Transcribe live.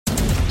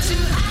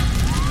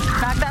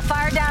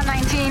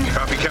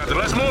Captain.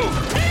 Let's move.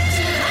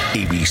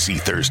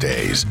 ABC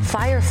Thursdays.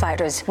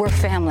 Firefighters, we're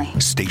family.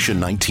 Station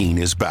 19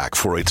 is back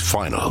for its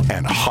final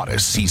and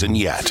hottest season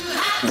yet.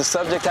 The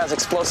subject has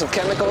explosive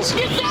chemicals.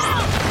 Get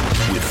down!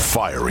 With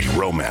fiery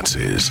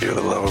romances. You're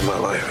the love of my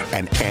life.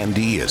 And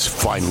Andy is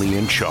finally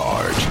in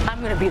charge. I'm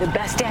going to be the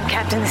best damn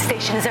captain the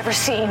station has ever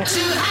seen.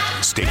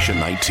 Station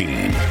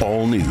 19.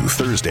 All new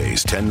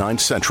Thursdays, 10/9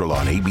 Central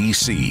on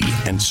ABC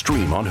and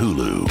stream on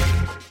Hulu.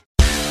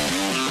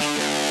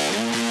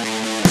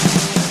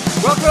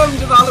 Welcome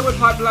to the Hollywood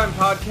Pipeline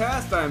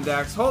Podcast. I'm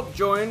Dax Holt,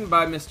 joined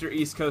by Mr.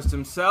 East Coast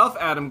himself,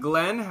 Adam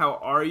Glenn. How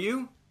are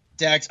you?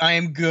 Dax, I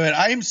am good.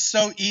 I am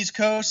so East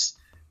Coast.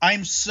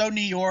 I'm so New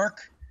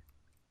York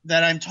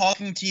that I'm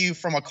talking to you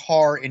from a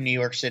car in New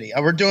York City.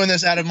 We're doing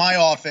this out of my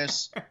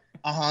office,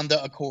 a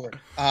Honda Accord.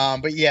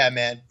 But yeah,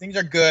 man, things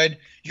are good.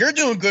 You're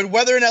doing good.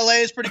 Weather in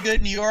LA is pretty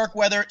good. New York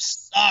weather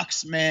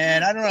sucks,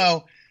 man. I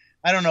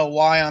don't know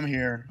why I'm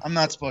here. I'm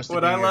not supposed to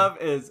be here. What I love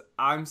is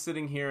I'm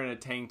sitting here in a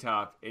tank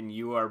top, and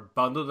you are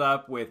bundled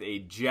up with a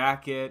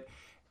jacket,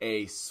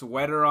 a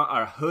sweater,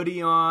 a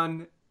hoodie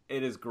on.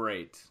 It is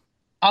great.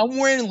 I'm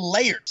wearing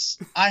layers.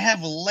 I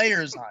have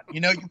layers on.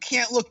 You know, you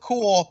can't look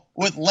cool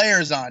with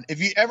layers on. If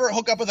you ever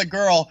hook up with a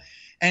girl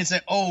and say,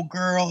 "Oh,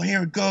 girl,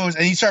 here it goes,"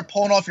 and you start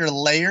pulling off your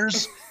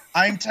layers,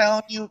 I'm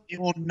telling you, it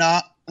will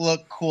not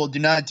look cool. Do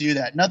not do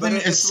that. Nothing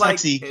is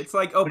sexy. It's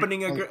like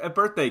opening a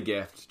birthday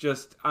gift.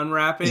 Just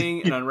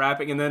unwrapping and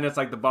unwrapping, and then it's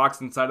like the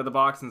box inside of the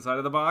box inside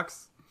of the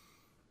box.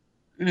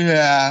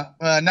 Yeah,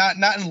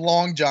 not in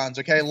long johns,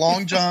 okay?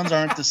 Long johns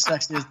aren't the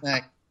sexiest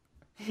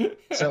thing.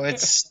 So it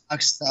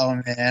sucks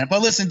though, man.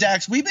 But listen,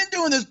 Dax, we've been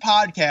doing this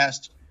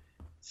podcast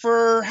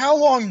for how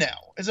long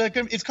now?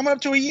 It's coming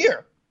up to a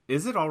year.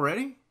 Is it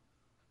already?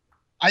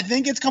 I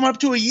think it's coming up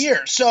to a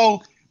year.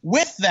 So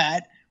with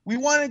that, we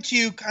wanted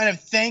to kind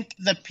of thank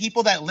the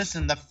people that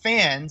listen, the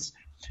fans.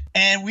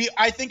 And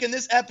I think in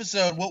this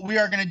episode, what we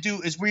are going to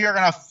do is we are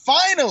going to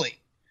finally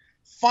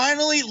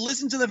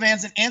listen to the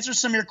fans and answer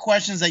some of your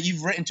questions that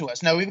you've written to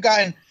us. Now, we've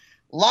gotten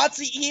lots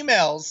of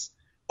emails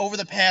over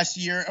the past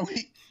year. And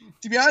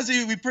to be honest with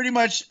you, we pretty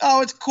much,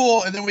 it's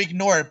cool, and then we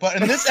ignore it.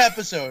 But in this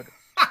episode,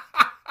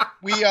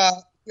 we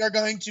are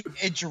going to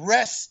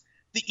address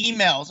the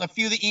emails, a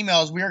few of the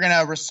emails. We are going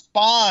to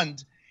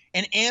respond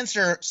and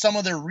answer some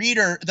of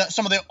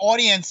the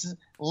audience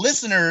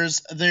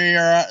listeners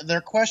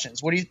their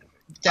questions. What do you,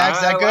 Dax?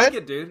 Is that good? I like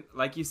it, dude.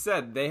 Like you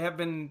said, they have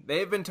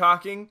been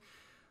talking.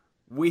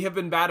 We have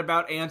been bad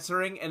about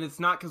answering, and it's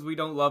not because we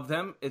don't love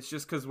them. It's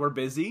just because we're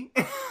busy.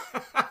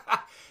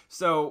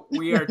 So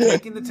we are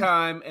taking the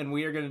time, and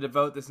we are going to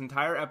devote this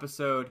entire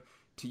episode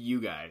to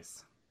you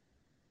guys.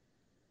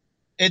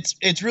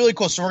 It's really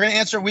cool. So we're going to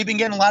answer. We've been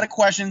getting a lot of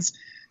questions.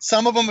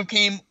 Some of them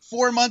came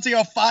 4 months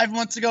ago, 5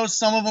 months ago.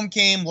 Some of them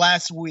came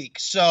last week.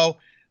 So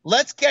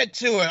let's get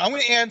to it. I'm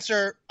going to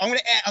answer. I'm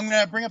going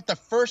to bring up the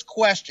first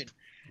question.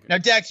 Now,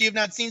 Dax, you have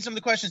not seen some of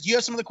the questions. You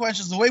have some of the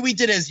questions. The way we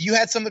did is you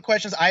had some of the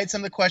questions. I had some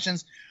of the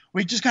questions.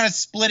 We just kind of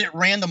split it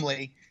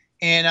randomly,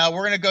 and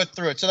we're going to go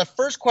through it. So the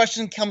first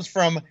question comes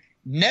from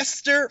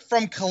Nestor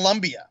from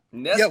Colombia.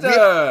 Nestor!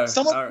 Yeah,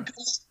 someone from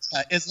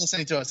Colombia is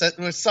listening to us. That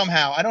was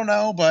somehow. I don't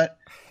know, but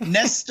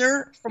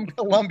Nestor from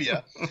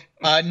Colombia.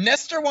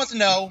 Nestor wants to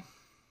know,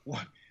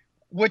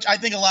 which I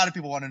think a lot of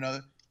people want to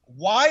know,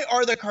 why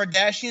are the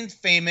Kardashians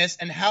famous,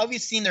 and how have you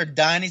seen their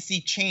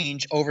dynasty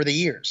change over the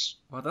years?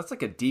 Well, that's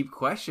like a deep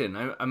question.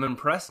 I'm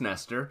impressed,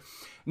 Nestor.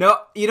 No,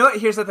 you know what?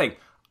 Here's the thing.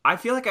 I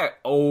feel like I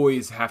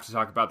always have to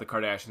talk about the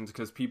Kardashians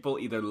because people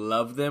either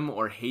love them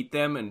or hate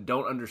them and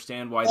don't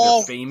understand why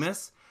they're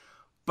famous.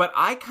 But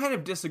I kind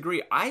of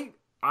disagree. I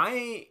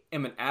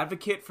am an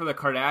advocate for the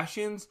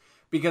Kardashians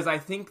because I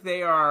think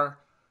they are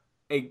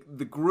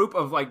the group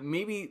of like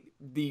maybe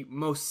the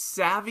most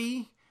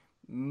savvy,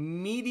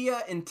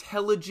 media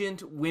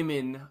intelligent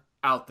women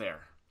out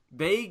there.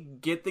 They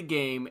get the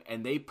game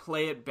and they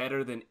play it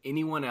better than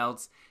anyone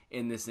else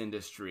in this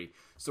industry.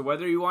 So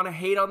whether you want to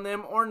hate on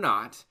them or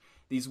not,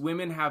 these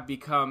women have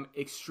become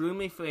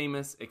extremely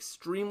famous,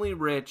 extremely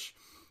rich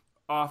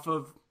off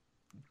of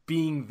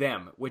being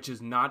them, which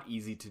is not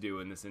easy to do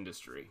in this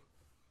industry.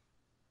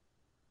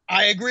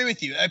 I agree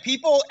with you.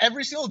 People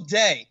every single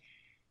day,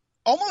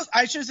 almost,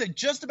 I should say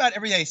just about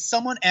every day,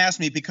 someone asks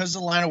me, because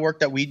of the line of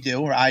work that we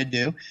do, or I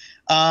do,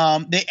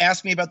 they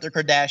ask me about the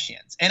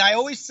Kardashians. And I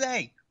always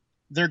say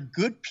they're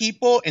good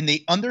people and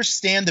they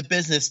understand the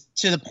business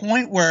to the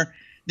point where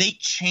they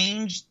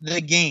changed the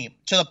game,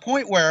 to the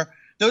point where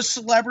those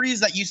celebrities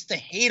that used to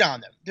hate on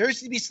them, there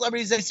used to be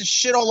celebrities that used to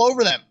shit all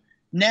over them.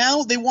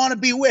 Now they want to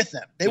be with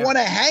them. They want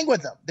to hang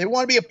with them. They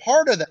want to be a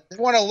part of them. They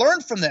want to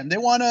learn from them.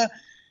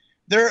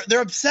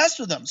 They're obsessed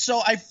with them.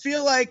 So I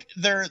feel like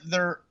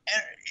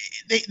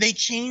they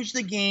changed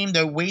the game,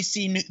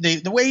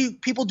 the way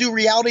people do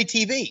reality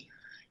TV.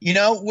 You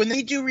know, when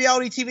they do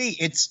reality TV,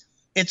 it's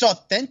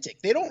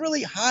authentic. They don't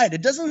really hide.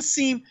 It doesn't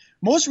seem,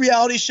 most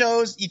reality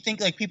shows, you think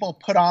like people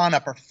put on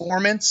a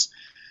performance.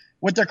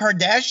 With the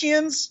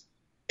Kardashians,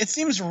 it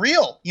seems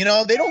real. You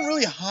know, they don't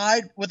really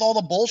hide with all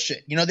the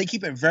bullshit. You know, they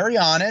keep it very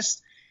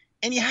honest,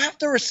 and you have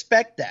to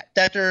respect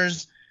that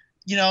there's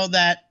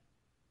that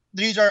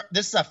this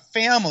is a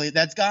family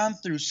that's gone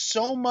through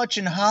so much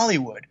in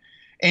Hollywood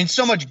and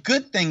so much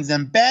good things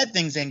and bad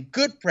things and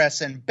good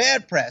press and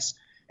bad press,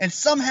 and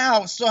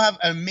somehow still have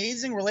an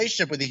amazing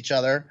relationship with each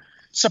other,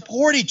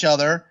 support each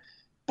other,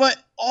 but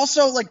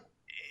also like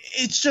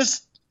it's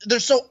just they're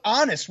so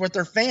honest with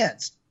their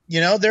fans.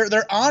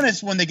 They're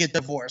honest when they get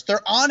divorced.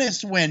 They're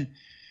honest when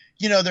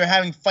they're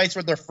having fights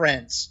with their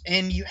friends,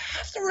 and you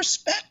have to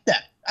respect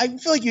that. I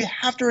feel like you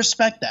have to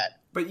respect that.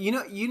 But you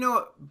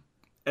know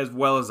as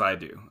well as I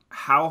do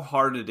how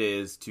hard it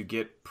is to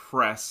get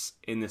press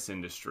in this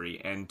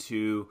industry and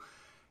to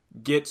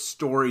get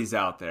stories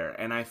out there.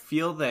 And I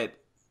feel that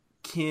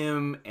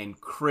Kim and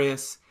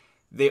Chris,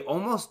 they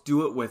almost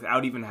do it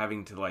without even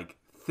having to like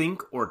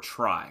think or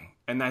try.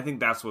 And I think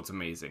that's what's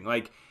amazing.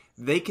 Like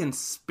they can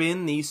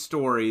spin these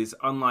stories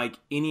unlike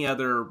any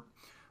other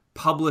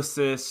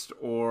publicist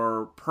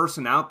or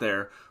person out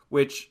there,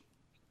 which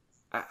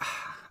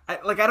I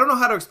don't know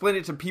how to explain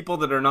it to people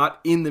that are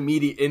not in the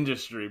media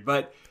industry,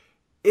 but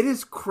it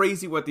is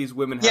crazy what these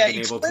women have been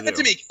able to do. Explain it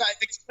to me.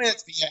 Explain it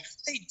to me. Yeah, how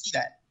do you do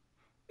that?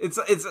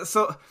 It's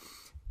so,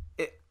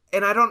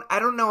 and I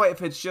don't know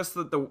if it's just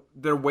that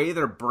their way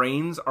their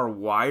brains are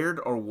wired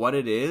or what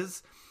it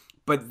is,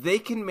 but they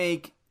can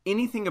make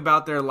anything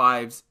about their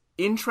lives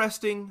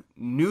interesting,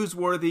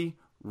 newsworthy,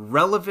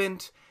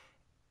 relevant,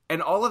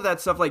 and all of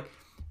that stuff. Like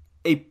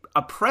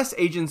a press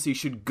agency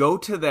should go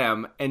to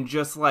them and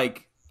just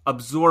like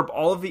absorb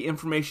all of the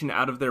information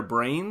out of their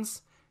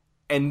brains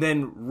and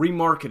then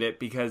remarket it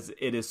because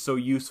it is so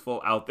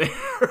useful out there.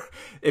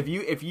 If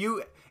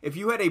you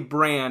had a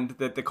brand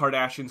that the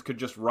Kardashians could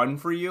just run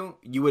for you,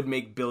 you would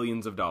make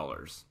billions of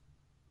dollars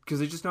because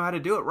they just know how to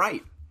do it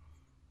right.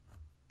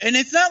 And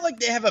it's not like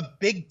they have a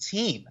big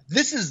team.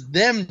 This is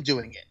them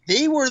doing it.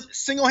 They were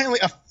single-handedly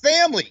a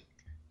family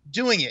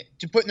doing it,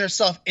 to putting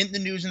themselves in the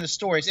news and the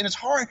stories. And it's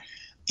hard,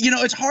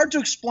 it's hard to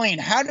explain.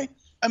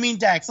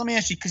 Dax, let me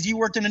ask you, because you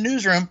worked in a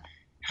newsroom,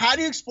 how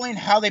do you explain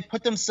how they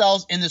put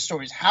themselves in the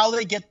stories, how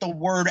they get the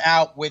word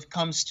out when it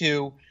comes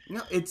to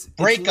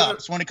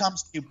breakups, when it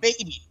comes to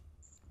babies?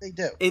 They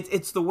do.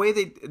 It's the way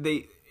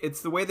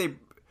they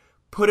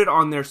put it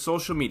on their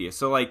social media.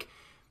 So like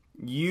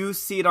you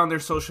see it on their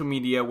social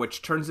media,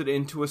 which turns it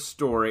into a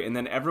story, and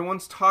then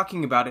everyone's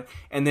talking about it,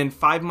 and then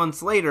 5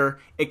 months later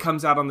it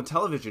comes out on the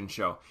television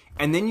show.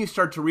 And then you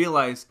start to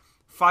realize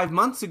 5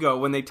 months ago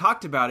when they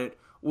talked about it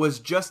was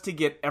just to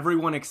get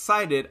everyone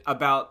excited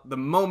about the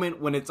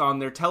moment when it's on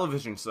their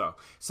television show.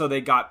 So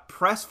they got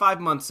press 5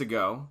 months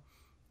ago,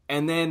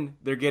 and then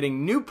they're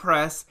getting new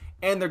press,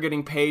 and they're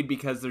getting paid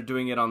because they're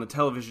doing it on the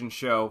television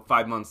show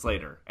 5 months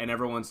later, and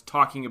everyone's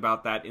talking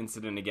about that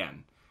incident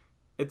again.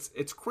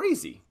 It's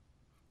crazy.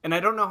 And I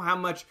don't know how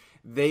much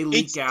they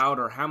leak out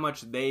or how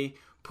much they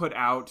put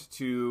out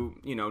to,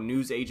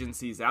 news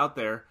agencies out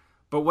there,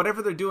 but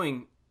whatever they're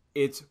doing,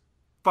 it's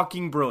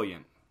fucking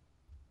brilliant.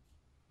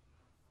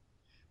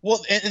 Well,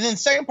 and then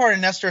second part of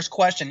Nestor's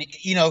question,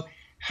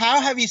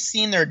 how have you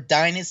seen their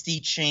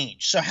dynasty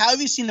change? So how have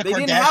you seen the Kardashians change?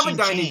 They didn't have a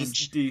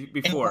dynasty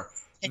before.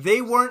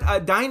 They weren't a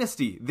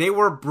dynasty. They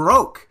were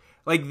broke.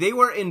 Like, they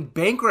were in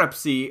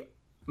bankruptcy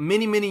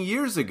many, many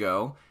years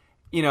ago.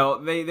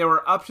 They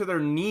were up to their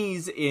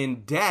knees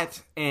in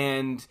debt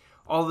and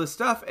all this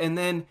stuff. And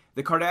then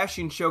the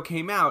Kardashian show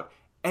came out,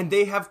 and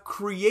they have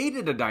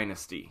created a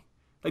dynasty.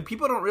 Like,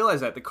 people don't realize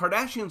that. The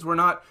Kardashians were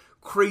not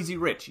crazy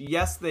rich.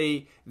 Yes,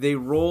 they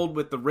rolled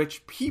with the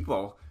rich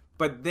people,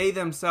 but they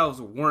themselves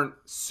weren't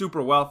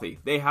super wealthy.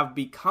 They have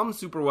become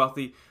super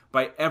wealthy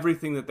by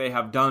everything that they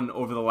have done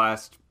over the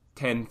last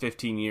 10,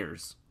 15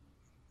 years.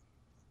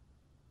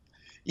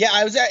 Yeah,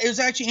 it was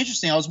actually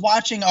interesting. I was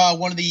watching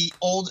one of the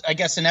old, I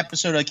guess, an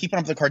episode of Keeping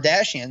Up with the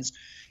Kardashians,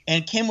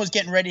 and Kim was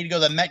getting ready to go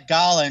to the Met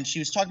Gala, and she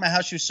was talking about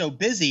how she was so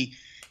busy,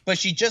 but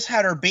she just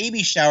had her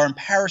baby shower, and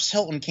Paris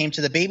Hilton came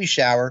to the baby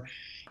shower,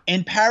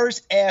 and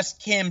Paris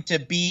asked Kim to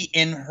be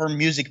in her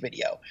music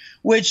video,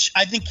 which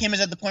I think Kim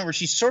is at the point where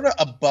she's sort of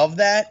above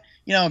that,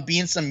 be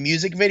in some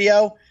music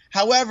video.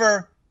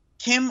 However,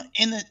 Kim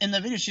in the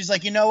video, she's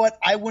like, you know what?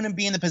 I wouldn't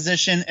be in the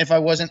position if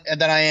it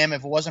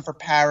wasn't for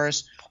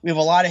Paris. We have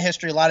a lot of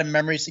history, a lot of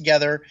memories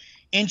together.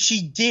 And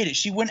she did it.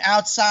 She went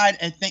outside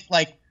and think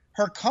like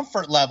her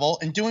comfort level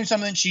and doing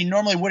something she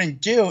normally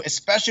wouldn't do,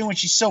 especially when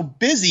she's so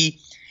busy.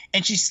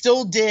 And she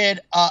still did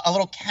a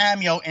little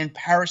cameo in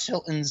Paris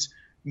Hilton's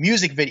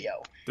music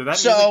video. Did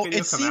that music video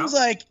it seems out?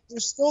 like they're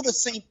still the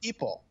same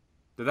people.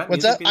 Did that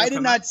What's music up? video I did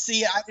come not out?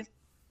 see it.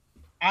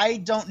 I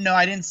don't know.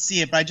 I didn't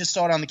see it, but I just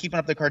saw it on the Keeping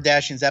Up with the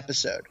Kardashians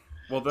episode.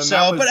 Well, then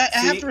but I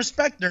have to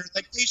respect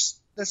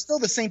they're still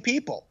the same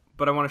people.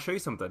 But I want to show you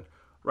something.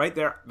 Right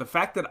there, the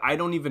fact that I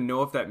don't even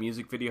know if that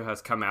music video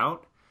has come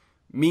out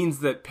means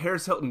that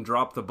Paris Hilton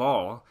dropped the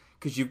ball,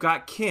 because you've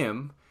got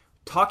Kim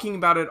talking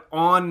about it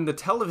on the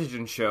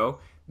television show.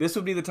 This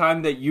would be the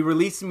time that you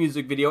release the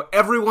music video.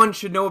 Everyone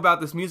should know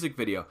about this music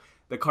video.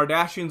 The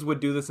Kardashians would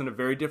do this in a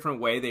very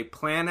different way. They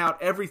plan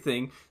out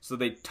everything, so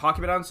they talk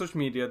about it on social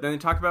media, then they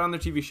talk about it on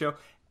their TV show,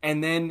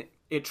 and then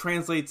it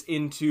translates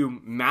into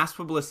mass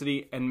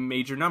publicity and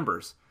major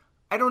numbers.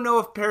 I don't know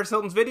if Paris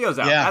Hilton's video's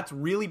out. Yeah. That's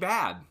really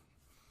bad.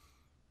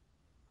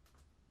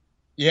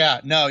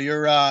 Yeah, no,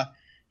 you're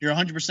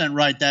 100%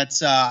 right.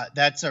 That's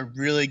a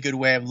really good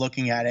way of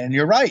looking at it. And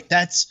you're right.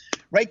 That's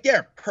right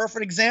there.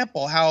 Perfect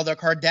example how the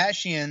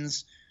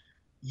Kardashians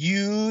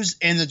use,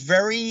 and it's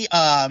very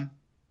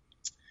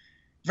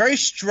very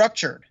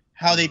structured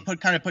how they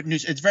put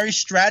news. It's very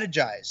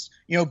strategized,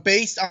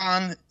 based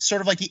on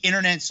sort of like the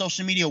internet and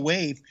social media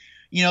wave.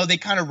 They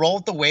kind of roll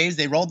with the waves,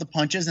 they roll the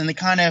punches, and they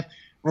kind of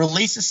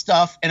release the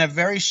stuff in a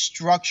very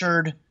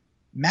structured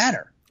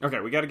manner. Okay,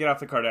 we got to get off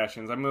the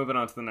Kardashians. I'm moving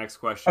on to the next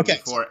question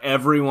before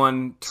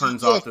everyone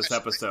turns off this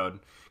episode.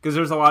 Because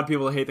there's a lot of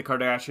people who hate the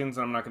Kardashians, and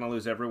I'm not going to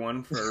lose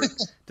everyone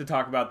to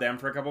talk about them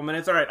for a couple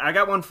minutes. All right, I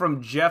got one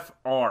from Jeff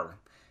R.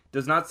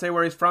 Does not say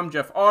where he's from.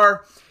 Jeff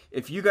R.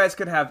 If you guys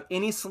could have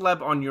any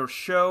celeb on your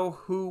show,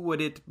 who would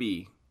it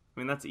be? I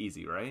mean, that's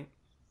easy, right?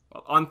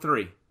 Well, on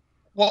three.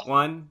 Well,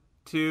 1,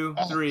 2,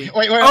 3.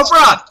 Wait.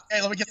 Oprah!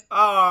 Hey, let me get.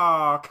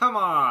 Oh, come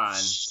on.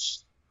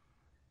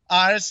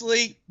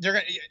 Honestly,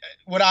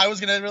 what I was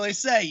gonna really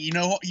say, you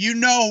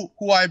know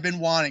who I've been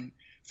wanting.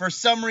 For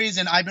some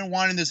reason, I've been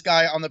wanting this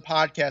guy on the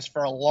podcast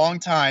for a long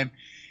time.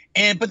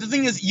 But the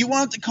thing is, you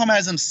want him to come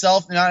as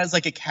himself, not as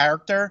like a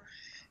character.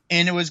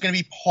 And it was gonna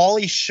be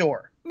Pauly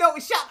Shore. No,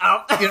 shut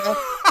up.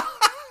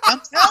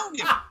 I'm telling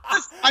you,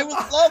 I would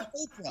love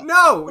Oprah.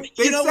 No,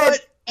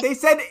 But they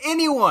said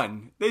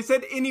anyone. They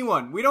said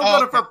anyone. We don't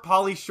go for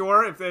Pauly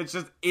Shore if it's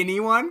just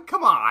anyone.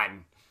 Come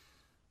on.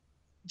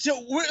 So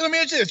let me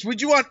ask you this: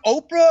 would you want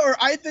Oprah, or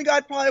I think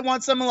I'd probably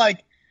want someone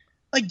like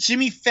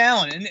Jimmy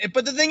Fallon?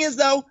 But the thing is,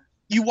 though,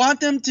 you want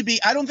them to be.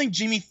 I don't think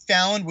Jimmy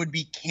Fallon would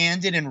be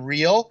candid and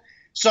real.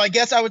 So I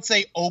guess I would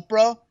say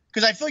Oprah,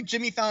 because I feel like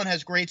Jimmy Fallon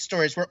has great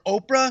stories. Where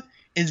Oprah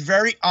is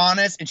very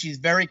honest and she's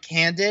very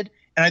candid,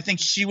 and I think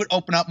she would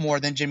open up more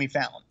than Jimmy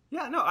Fallon.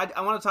 Yeah, no,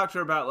 I want to talk to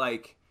her about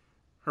like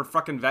her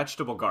fucking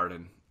vegetable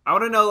garden. I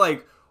want to know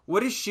like what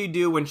does she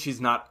do when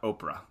she's not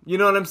Oprah? You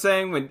know what I'm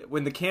saying?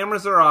 When the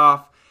cameras are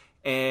off.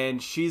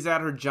 And she's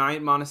at her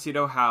giant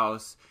Montecito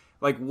house.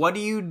 Like, what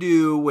do you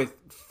do with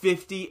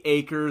 50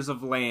 acres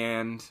of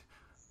land?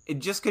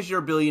 Just because you're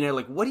a billionaire,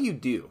 like, what do you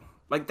do?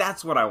 Like,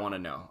 that's what I want to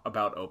know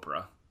about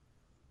Oprah.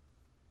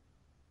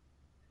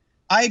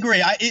 I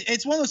agree.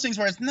 It's one of those things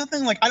where it's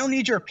nothing like, I don't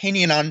need your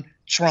opinion on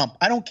Trump.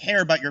 I don't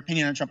care about your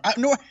opinion on Trump. I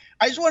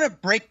just want to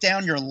break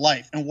down your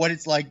life and what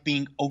it's like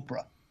being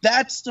Oprah.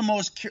 That's the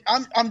most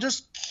I'm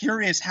just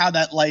curious how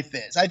that life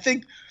is. I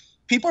think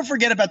people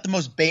forget about the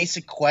most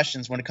basic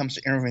questions when it comes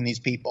to interviewing these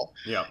people.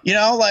 Yeah.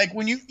 Like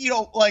when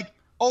like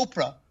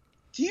Oprah,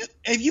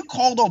 if you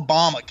called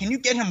Obama, can you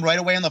get him right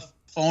away on the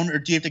phone, or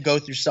do you have to go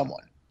through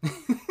someone?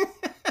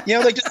 Like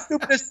the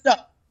stupidest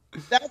stuff.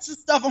 That's the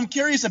stuff I'm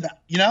curious about.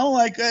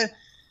 Like, when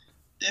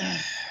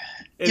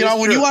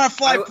true. you want to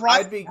fly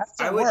private,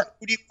 work.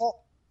 Who do you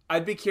call?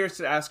 I'd be curious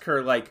to ask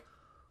her, like,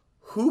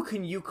 who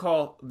can you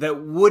call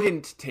that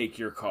wouldn't take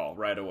your call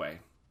right away?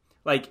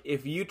 Like,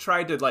 if you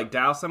tried to, like,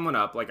 dial someone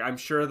up, like, I'm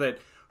sure that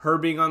her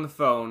being on the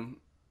phone,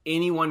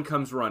 anyone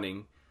comes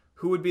running,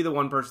 who would be the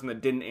one person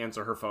that didn't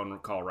answer her phone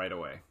call right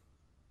away?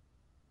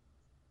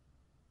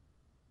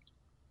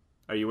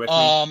 Are you with me?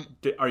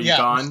 Are you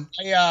gone?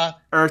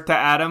 Earth to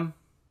Adam?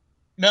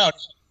 No,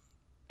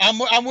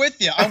 I'm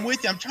with you. I'm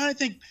trying to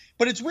think,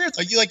 but it's weird.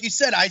 Like you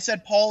said, I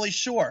said Pauly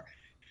Shore.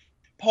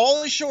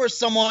 Pauly Shore is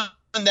someone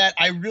that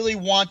I really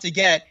want to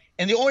get,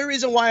 and the only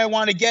reason why I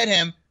want to get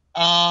him,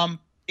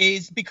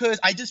 is because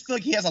I just feel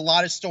like he has a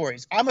lot of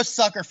stories. I'm a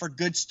sucker for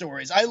good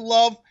stories. I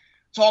love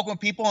talking with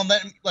people and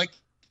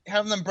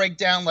having them break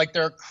down like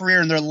their career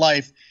and their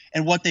life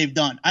and what they've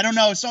done. I don't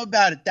know, something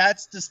about it.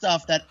 That's the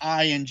stuff that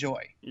I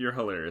enjoy. You're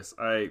hilarious.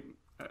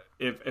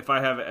 If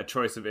I have a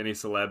choice of any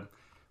celeb,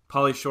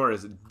 Pauly Shore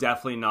is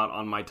definitely not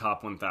on my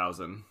top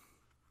 1,000.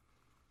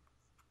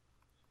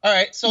 All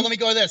right, so let me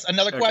go with this.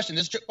 Another question.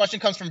 This question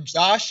comes from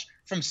Josh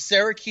from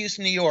Syracuse,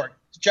 New York.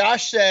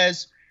 Josh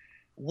says,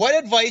 what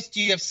advice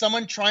do you have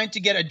someone trying to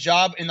get a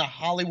job in the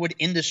Hollywood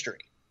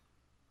industry?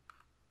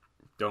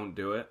 Don't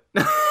do it.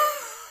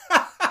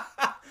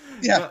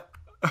 Yeah.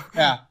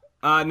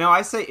 No,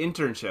 I say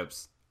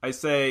internships. I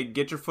say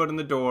get your foot in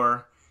the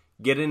door,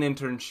 get an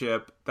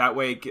internship. That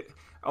way,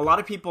 a lot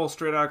of people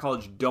straight out of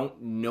college don't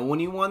know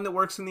anyone that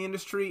works in the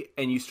industry,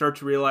 and you start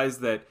to realize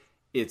that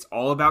it's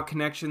all about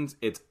connections.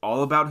 It's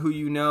all about who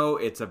you know.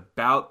 It's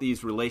about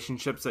these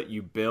relationships that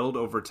you build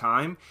over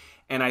time.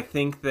 And I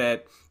think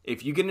that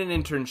if you get an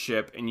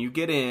internship and you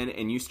get in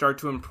and you start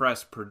to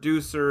impress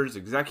producers,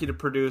 executive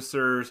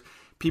producers,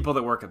 people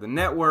that work at the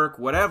network,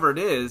 whatever it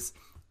is,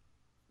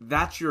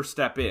 that's your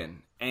step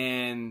in.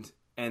 And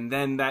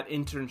then that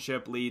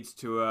internship leads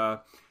to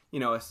a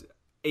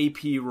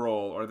AP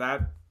role, or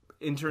that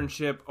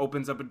internship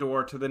opens up a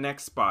door to the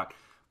next spot.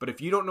 But if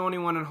you don't know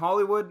anyone in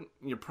Hollywood,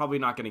 you're probably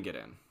not going to get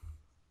in.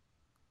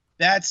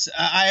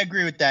 I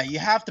agree with that. You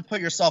have to put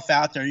yourself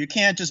out there. You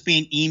can't just be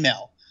an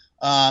email.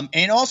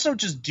 And also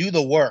just do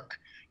the work,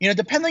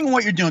 depending on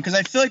what you're doing. Because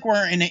I feel like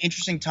we're in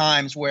interesting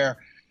times where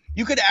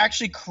you could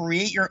actually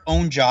create your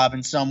own job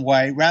in some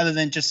way rather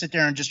than just sit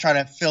there and just try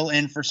to fill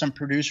in for some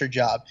producer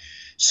job.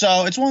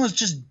 So it's one of those,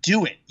 just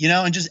do it,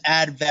 and just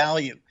add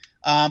value.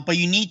 But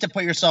you need to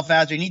put yourself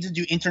out there. You need to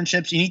do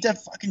internships. You need to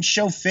fucking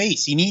show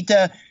face. You need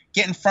to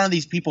get in front of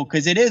these people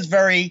because it is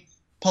very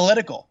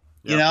political.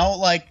 Yep.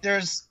 Like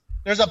there's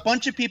a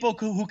bunch of people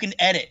who can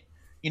edit,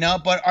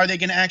 but are they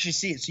going to actually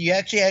see it? So you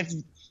actually have,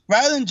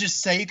 rather than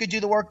just say you could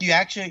do the work,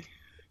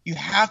 you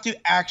have to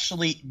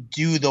actually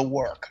do the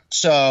work.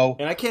 So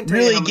and I can't tell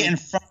really you get in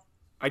front.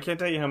 I can't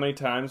tell you how many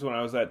times when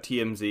I was at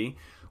TMZ,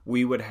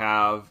 we would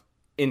have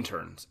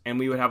interns, and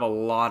we would have a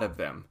lot of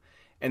them.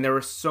 And there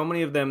were so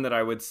many of them that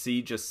I would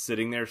see just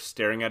sitting there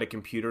staring at a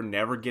computer,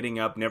 never getting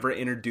up, never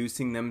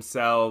introducing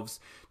themselves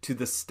to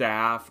the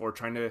staff or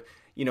trying to,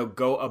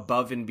 go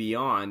above and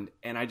beyond.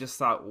 And I just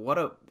thought, what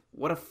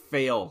a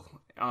fail.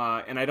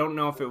 And I don't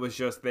know if it was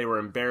just they were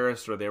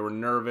embarrassed or they were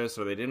nervous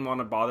or they didn't want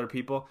to bother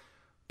people.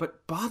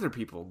 But bother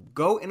people.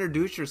 Go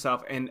introduce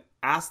yourself and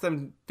ask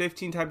them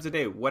 15 times a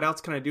day, what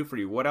else can I do for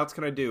you? What else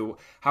can I do?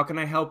 How can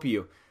I help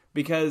you?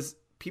 Because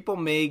people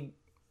may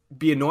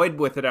be annoyed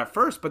with it at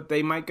first, but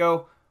they might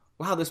go,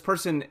 wow, this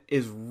person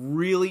is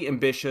really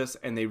ambitious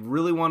and they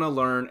really want to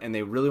learn and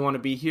they really want to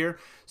be here.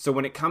 So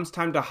when it comes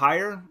time to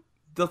hire,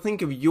 they'll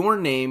think of your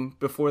name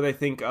before they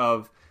think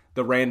of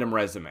the random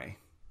resume.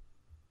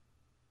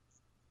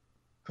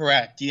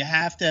 Correct. You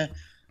have to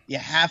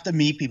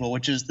meet people,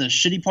 which is the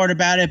shitty part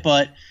about it.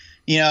 But,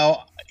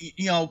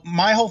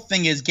 my whole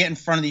thing is get in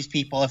front of these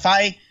people. If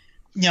I,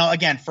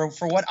 again, for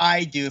what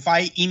I do, if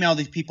I email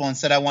these people and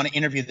said I want to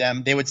interview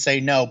them, they would say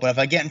no. But if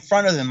I get in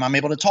front of them, I'm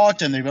able to talk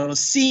to them. They're able to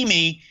see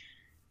me.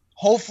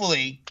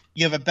 Hopefully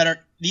you have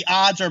the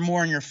odds are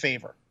more in your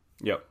favor.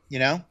 Yep.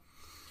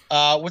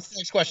 What's the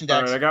next question,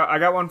 Dex? All right, I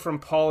got one from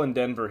Paul in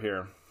Denver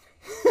here.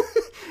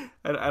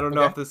 I don't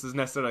know if this is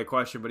necessarily a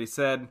question, but he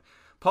said,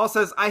 Paul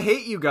says, I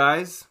hate you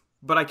guys,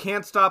 but I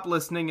can't stop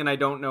listening and I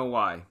don't know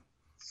why.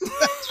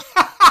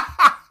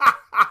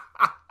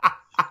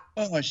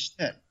 Oh,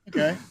 shit.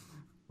 Okay.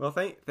 Well,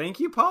 thank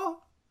you,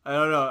 Paul. I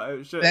don't know.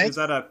 Is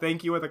that a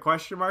thank you with a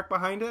question mark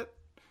behind it?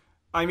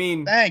 I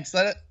mean, thanks.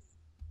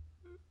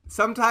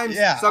 Sometimes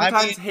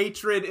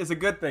hatred is a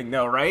good thing,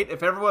 though, right?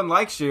 If everyone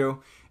likes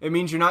you, it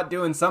means you're not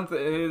doing something.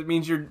 It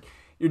means you're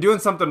doing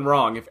something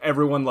wrong. If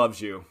everyone loves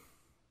you,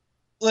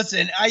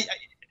 listen, I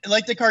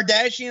like the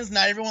Kardashians.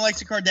 Not everyone likes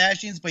the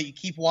Kardashians, but you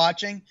keep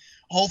watching.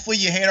 Hopefully,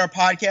 you hate our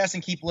podcast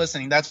and keep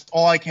listening. That's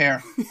all I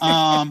care.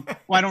 Well,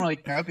 I don't really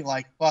care. I hope you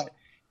like, but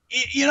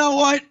you know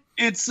what?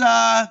 It's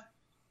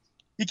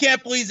you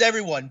can't please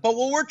everyone. But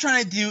what we're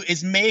trying to do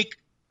is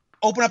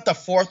open up the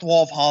fourth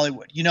wall of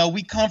Hollywood.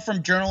 We come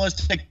from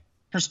journalistic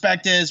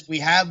perspectives. We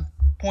have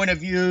point of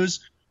views.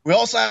 We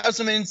also have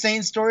some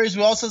insane stories.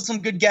 We also have some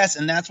good guests,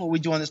 and that's what we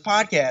do on this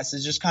podcast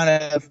is just kind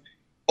of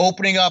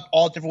opening up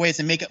all different ways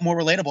and make it more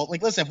relatable.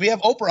 Like, listen, if we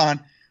have Oprah on,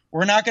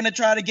 we're not going to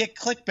try to get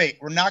clickbait.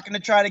 We're not going to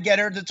try to get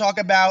her to talk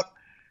about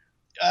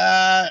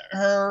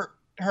her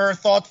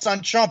thoughts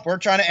on Trump. We're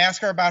trying to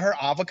ask her about her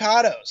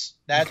avocados.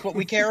 That's what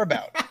we care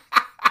about.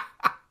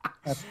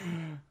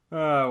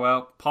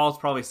 Well, Paul's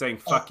probably saying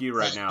 "fuck you"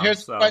 right now.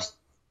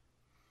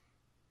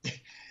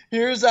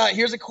 Here's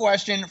a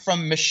question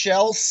from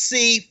Michelle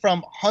C.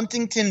 from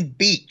Huntington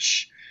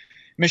Beach.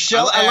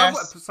 Michelle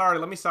asks, sorry,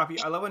 let me stop you.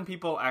 I love when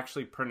people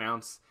actually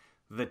pronounce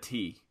the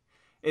T.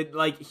 It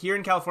like here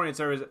in California,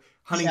 it's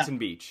Huntington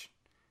Beach.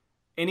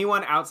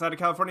 Anyone outside of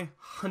California,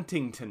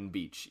 Huntington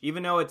Beach.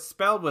 Even though it's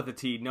spelled with a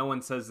T, no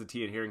one says the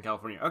T here in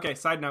California. Okay,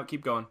 side note,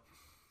 keep going.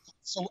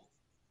 So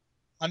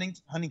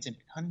Huntington.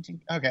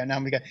 Okay,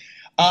 now we got.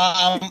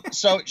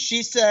 So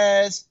she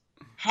says,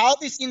 how have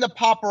you seen the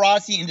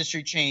paparazzi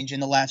industry change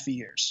in the last few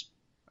years?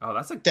 Oh,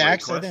 that's a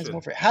great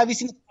question. How have you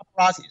seen the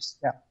paparazzis?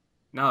 Yeah.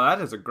 No,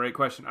 that is a great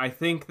question. I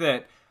think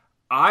that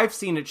I've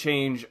seen it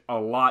change a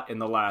lot in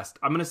the last,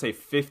 I'm going to say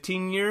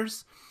 15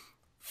 years.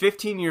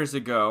 15 years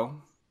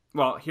ago,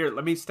 well, here,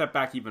 let me step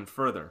back even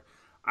further.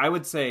 I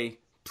would say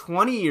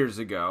 20 years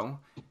ago,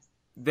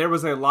 there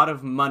was a lot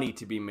of money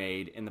to be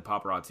made in the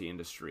paparazzi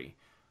industry.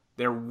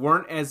 There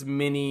weren't as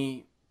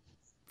many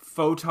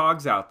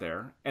photogs out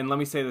there. And let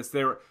me say this,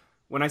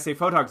 when I say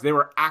photogs, they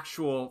were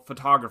actual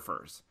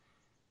photographers.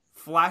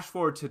 Flash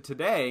forward to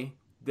today,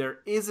 there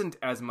isn't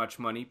as much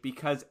money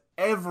because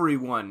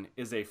everyone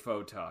is a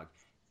photog.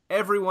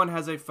 Everyone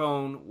has a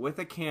phone with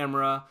a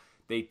camera.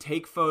 They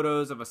take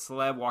photos of a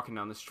celeb walking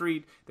down the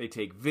street. They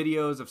take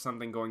videos of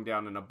something going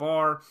down in a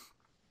bar.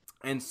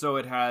 And so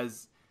it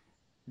has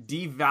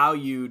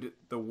devalued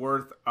the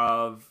worth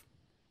of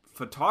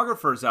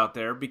photographers out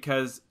there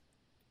because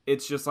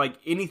it's just like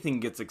anything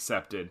gets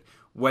accepted.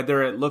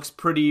 Whether it looks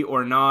pretty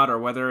or not, or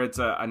whether it's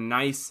a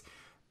nice,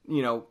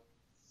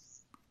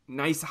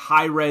 nice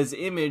high-res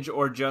image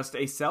or just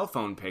a cell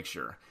phone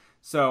picture.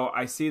 So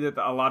I see that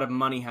a lot of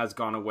money has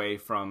gone away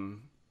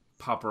from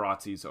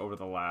paparazzis over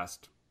the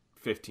last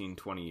 15,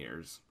 20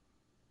 years.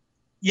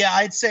 Yeah,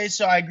 I'd say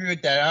so. I agree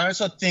with that. I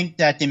also think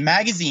that the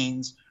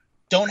magazines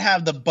don't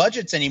have the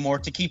budgets anymore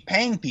to keep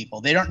paying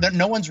people.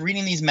 No one's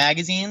reading these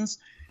magazines.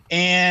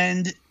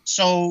 And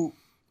so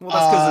Well,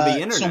 that's because of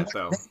the internet,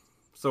 though.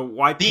 So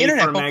why pay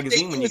for a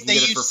magazine when you can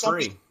get it for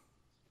free?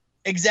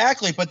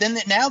 Exactly, but then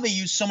now they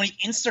use so many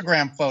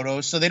Instagram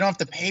photos, so they don't have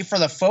to pay for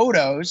the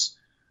photos.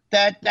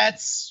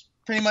 That's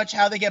pretty much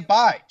how they get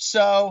by.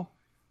 So,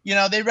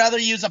 they'd rather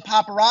use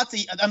they'd rather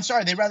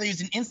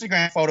use an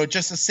Instagram photo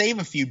just to save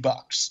a few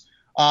bucks.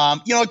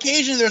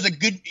 Occasionally there's a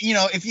good,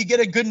 if you get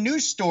a good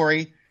news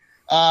story,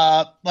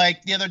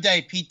 like the other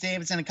day, Pete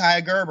Davidson and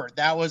Kaya Gerber,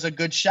 that was a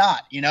good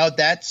shot.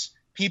 That's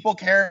people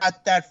care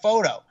about that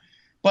photo.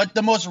 But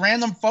the most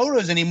random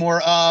photos anymore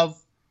of,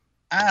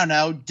 I don't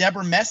know,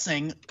 Deborah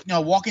Messing,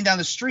 walking down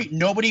the street,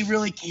 nobody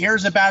really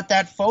cares about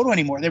that photo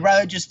anymore. They'd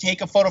rather just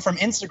take a photo from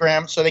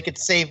Instagram so they could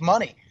save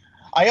money.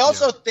 I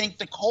also think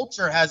the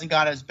culture hasn't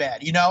got as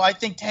bad. I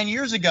think 10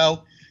 years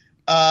ago,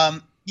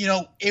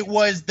 it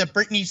was the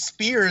Britney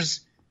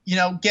Spears,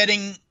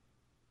 hitting,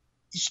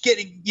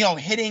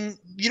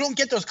 you don't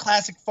get those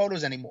classic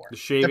photos anymore. The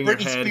shaving her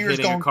head,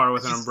 hitting a car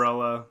with an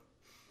umbrella,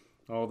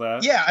 all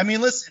that. Yeah, I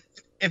mean, listen,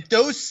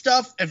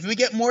 if we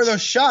get more of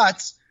those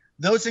shots,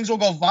 those things will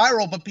go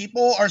viral, but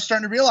people are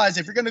starting to realize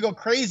if you're going to go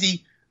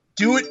crazy,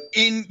 do it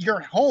in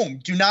your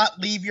home. Do not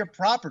leave your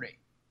property.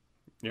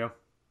 Yeah.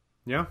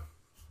 Yeah.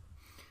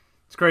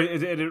 It's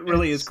crazy. It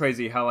really is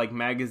crazy how like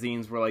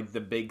magazines were like the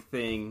big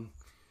thing,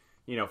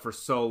 for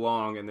so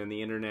long, and then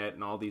the internet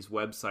and all these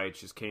websites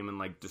just came and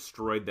like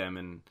destroyed them,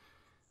 and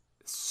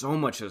so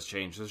much has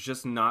changed. There's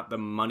just not the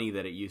money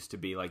that it used to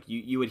be. Like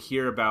you would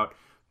hear about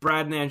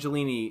Brad and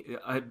Angelina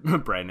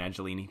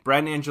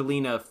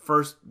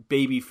first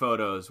baby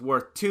photos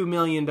worth $2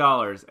 million,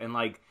 and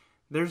like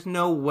there's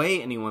no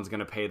way anyone's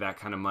gonna pay that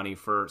kind of money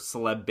for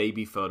celeb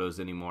baby photos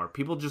anymore.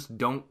 People just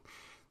don't.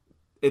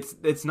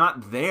 It's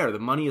not there. The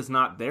money is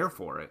not there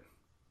for it.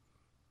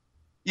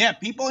 Yeah,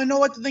 people. I know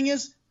what the thing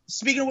is.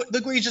 Speaking of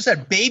look what you just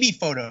said, baby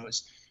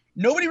photos.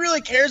 Nobody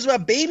really cares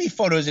about baby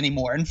photos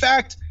anymore. In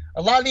fact,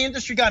 a lot of the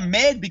industry got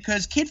mad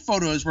because kid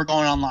photos were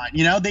going online.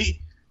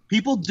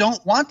 People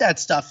don't want that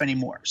stuff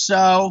anymore.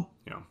 So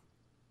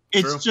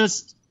it's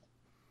just,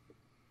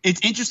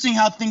 it's interesting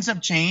how things have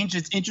changed.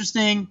 It's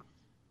interesting,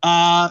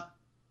 that's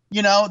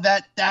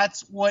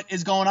what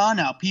is going on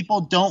now.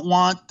 People don't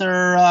want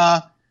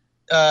their,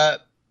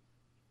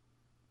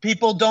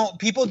 people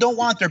don't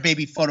want their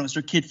baby photos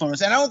or kid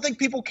photos. And I don't think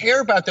people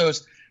care about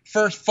those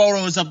first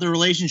photos of the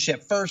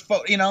relationship. No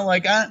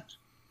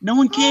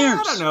one cares.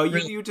 I don't know.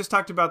 You just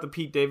talked about the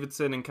Pete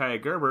Davidson and Kaya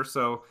Gerber,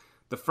 so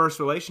the first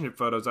relationship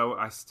photos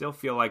I still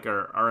feel like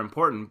are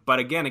important. But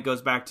again, it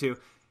goes back to,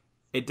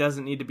 it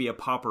doesn't need to be a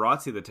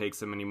paparazzi that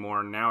takes them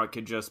anymore. Now it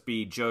could just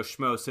be Joe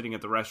Schmo sitting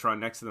at the restaurant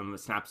next to them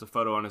that snaps a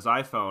photo on his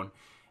iPhone,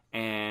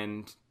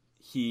 and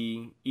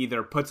he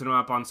either puts them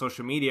up on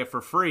social media for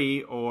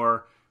free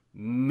or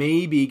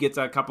maybe gets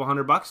a couple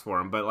 $100 for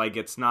them. But like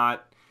it's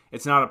not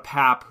a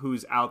pap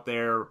who's out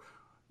there,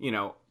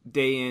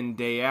 day in,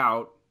 day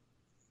out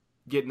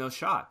getting those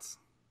shots.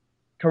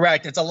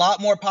 Correct. It's a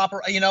lot more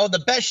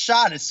the best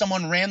shot is some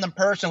random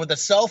person with a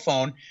cell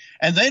phone,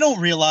 and they don't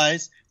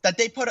realize that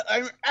they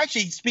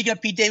actually, speaking of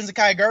Pete Davidson and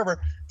Kaya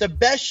Gerber, the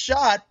best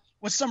shot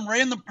was some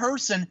random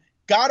person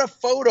got a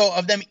photo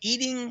of them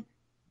eating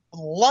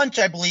lunch.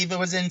 I believe it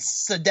was in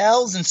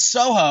Sadel's in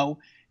Soho.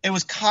 It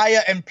was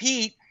Kaya and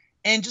Pete,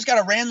 and just got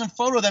a random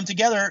photo of them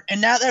together. And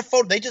now that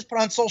photo they just put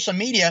on social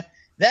media,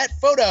 that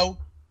photo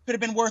could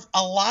have been worth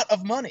a lot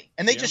of money.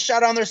 And they just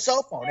shot on their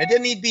cell phone. It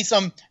didn't need to be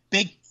some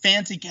big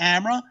fancy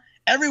camera.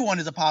 Everyone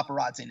is a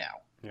paparazzi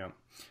now. Yeah.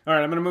 All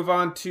right, I'm going to move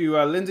on to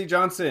Lindsay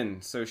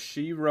Johnson. So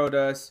she wrote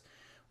us,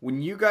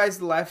 when you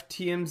guys left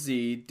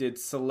TMZ, did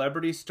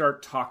celebrities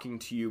start talking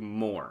to you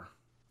more?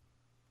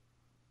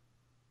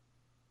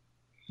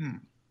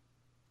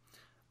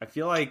 I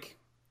feel like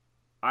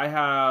I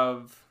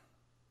had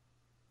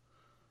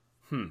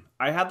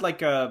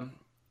like a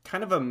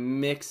kind of a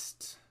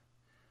mixed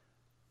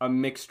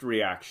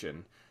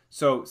reaction.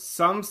 So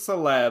some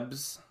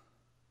celebs,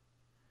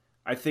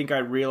 I think I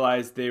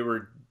realized they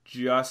were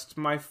just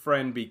my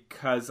friend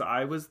because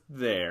I was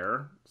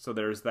there. So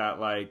there's that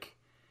like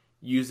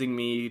using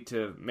me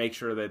to make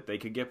sure that they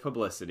could get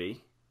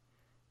publicity.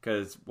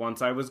 Because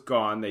once I was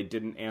gone, they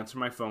didn't answer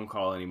my phone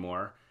call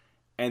anymore.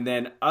 And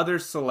then other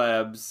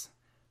celebs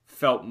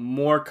felt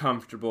more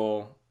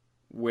comfortable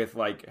with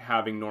like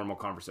having normal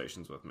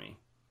conversations with me.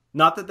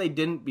 Not that they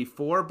didn't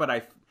before, but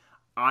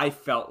I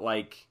felt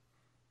like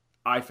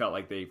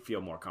they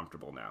feel more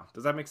comfortable now.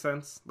 Does that make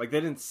sense? Like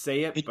they didn't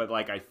say it, but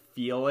like I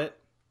feel it.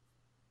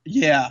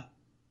 Yeah.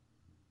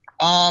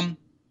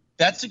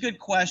 That's a good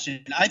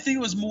question. I think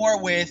it was more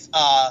with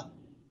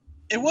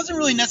it wasn't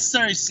really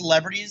necessarily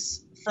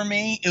celebrities for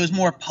me. It was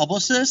more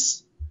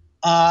publicists.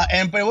 But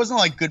it wasn't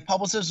like good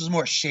publicists, it was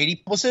more shady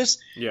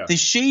publicists. Yeah. The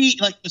shady,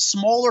 like the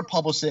smaller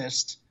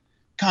publicists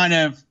kind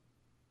of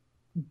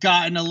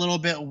gotten a little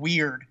bit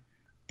weird.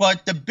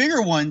 But the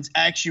bigger ones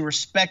actually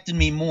respected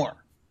me more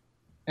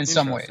in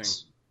some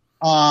ways.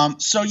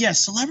 So yeah,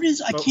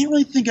 celebrities, I can't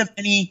really think of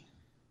any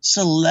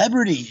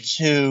celebrities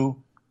who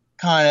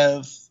kind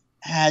of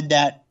had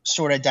that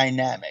sort of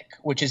dynamic,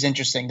 which is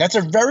interesting. That's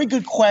a very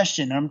good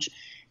question.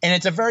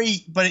 and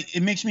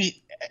it makes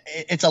me.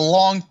 It's a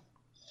long,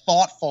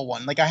 thoughtful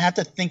one. Like I have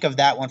to think of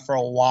that one for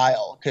a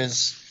while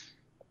because,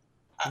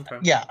 I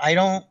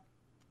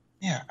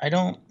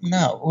don't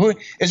know.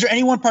 Is there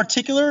anyone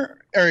particular,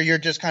 or you're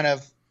just kind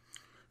of?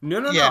 No.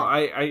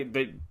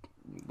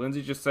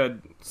 Lindsay just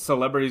said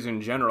celebrities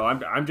in general.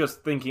 I'm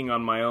just thinking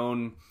on my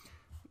own,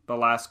 the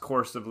last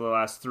course of the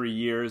last 3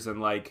 years, and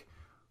like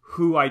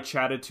who I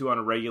chatted to on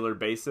a regular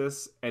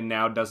basis and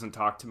now doesn't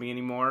talk to me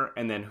anymore,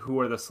 and then who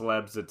are the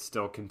celebs that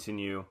still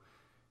continue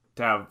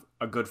to have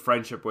a good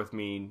friendship with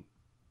me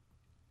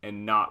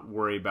and not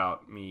worry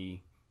about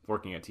me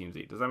working at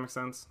TMZ. Does that make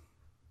sense?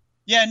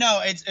 Yeah,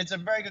 no, it's a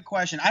very good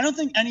question. I don't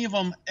think any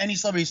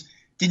celebrities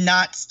did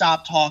not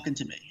stop talking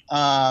to me.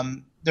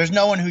 There's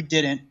no one who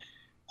didn't.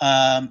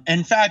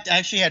 In fact, I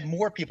actually had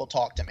more people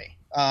talk to me.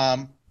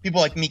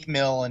 People like Meek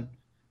Mill and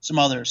some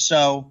others.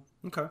 So,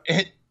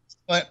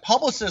 but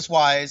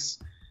publicist-wise,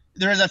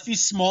 there's a few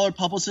smaller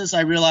publicists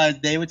I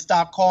realized they would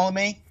stop calling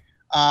me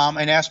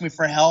and ask me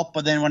for help.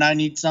 But then when I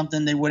need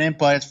something, they wouldn't.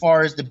 But as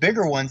far as the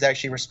bigger ones,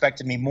 actually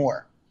respected me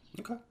more.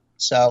 Okay.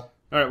 So, all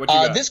right, what you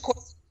got?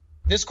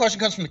 This question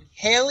comes from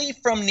Kaylee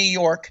from New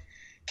York.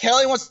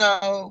 Kaylee wants to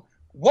know,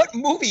 what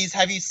movies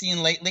have you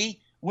seen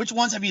lately? Which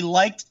ones have you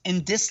liked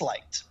and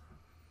disliked?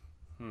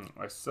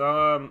 I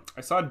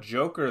saw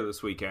Joker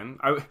this weekend.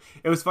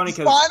 It was funny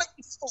because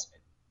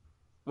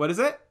what is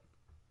it?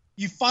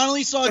 You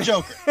finally saw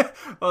Joker.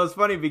 Well, it's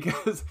funny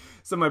because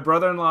so my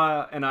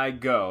brother-in-law and I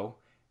go,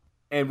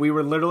 and we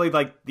were literally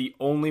like the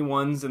only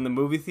ones in the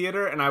movie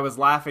theater, and I was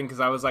laughing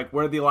because I was like,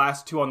 we're the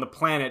last two on the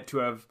planet to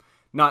have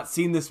not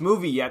seen this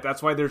movie yet.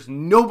 That's why there's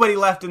nobody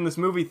left in this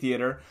movie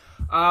theater.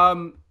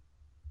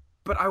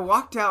 But I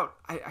walked out.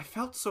 I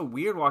felt so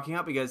weird walking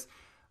out because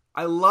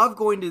I love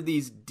going to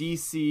these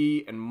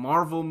DC and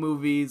Marvel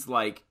movies.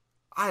 Like,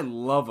 I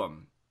love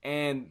them.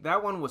 And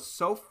that one was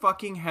so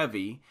fucking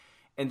heavy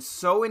and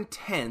so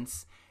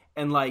intense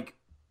and, like,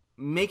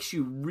 makes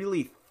you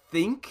really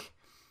think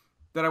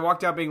that I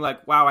walked out being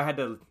like, wow, I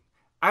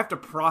have to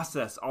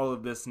process all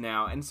of this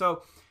now. And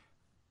so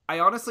I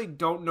honestly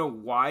don't know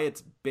why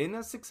it's been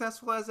as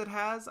successful as it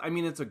has. I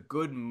mean, it's a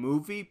good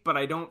movie, but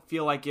I don't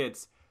feel like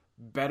it's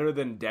better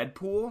than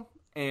Deadpool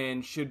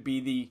and should be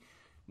the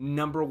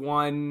number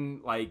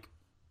one, like,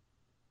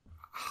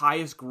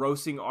 highest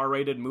grossing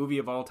R-rated movie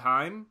of all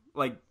time.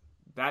 Like,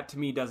 that to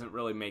me doesn't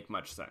really make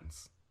much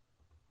sense.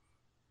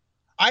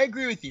 I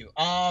agree with you.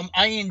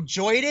 I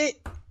enjoyed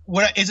it.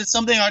 Is it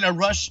something I'm going to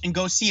rush and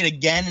go see it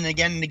again and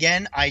again and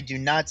again? I do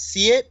not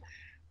see it.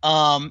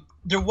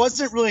 There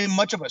wasn't really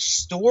much of a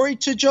story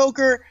to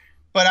Joker,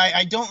 but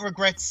I don't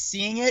regret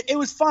seeing it. It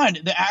was fun.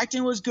 The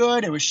acting was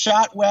good. It was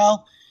shot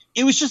well.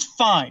 It was just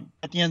fine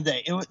at the end of the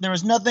day. There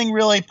was nothing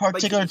really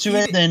particular to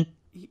it.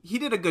 He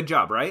did a good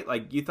job, right?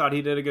 Like, you thought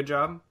he did a good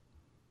job?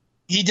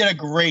 He did a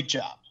great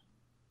job.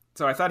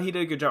 So I thought he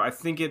did a good job. I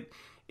think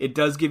it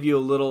does give you a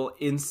little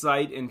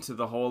insight into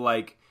the whole,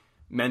 like,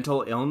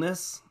 mental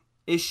illness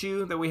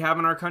issue that we have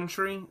in our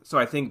country. So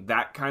I think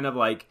that kind of,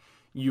 like,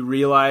 you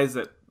realize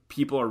that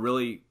people are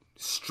really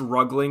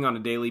struggling on a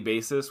daily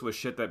basis with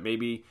shit that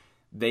maybe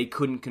they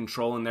couldn't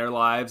control in their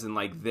lives and,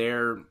 like,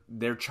 their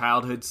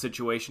childhood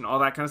situation, all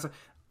that kind of stuff.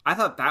 I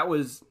thought that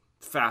was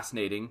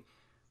fascinating.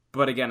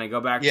 But again, I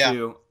go back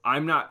to,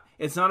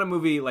 it's not a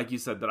movie, like you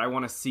said, that I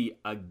want to see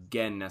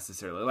again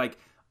necessarily. Like,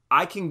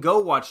 I can go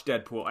watch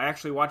Deadpool. I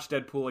actually watched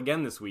Deadpool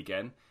again this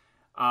weekend.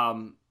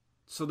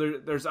 So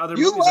there's other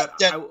movies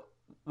that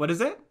what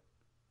is it?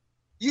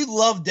 You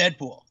love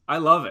Deadpool. I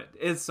love it.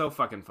 It's so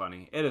fucking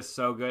funny. It is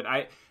so good.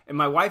 And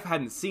my wife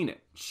hadn't seen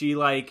it. She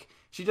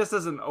just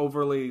doesn't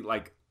overly,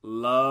 like,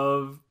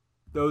 love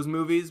those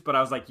movies, but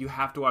I was like, you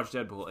have to watch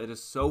Deadpool. It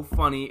is so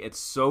funny. It's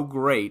so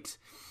great.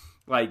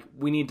 Like,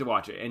 we need to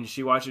watch it. And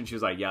she watched it and she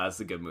was like, yeah, this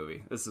is a good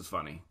movie. This is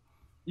funny.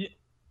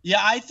 Yeah,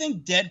 I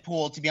think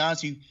Deadpool, to be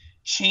honest with you,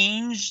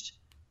 changed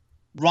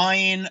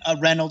Ryan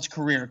Reynolds'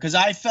 career. Because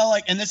I felt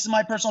like, and this is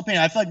my personal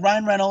opinion, I feel like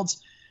Ryan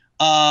Reynolds,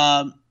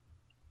 I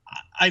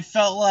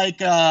felt like,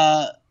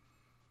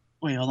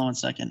 wait, hold on one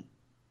second.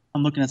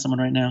 I'm looking at someone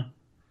right now.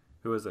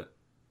 Who is it?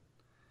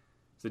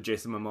 Is it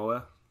Jason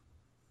Momoa?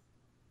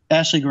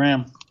 Ashley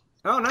Graham.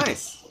 Oh,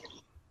 nice.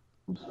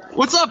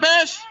 What's up,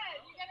 Ash?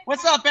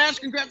 What's up, Ash?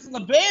 Congrats on the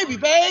baby,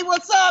 babe.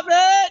 What's up,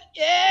 man?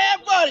 Yeah,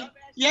 buddy.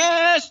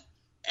 Yes.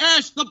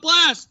 Ash, the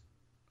blast.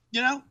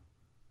 You know?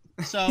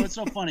 So it's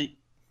so funny.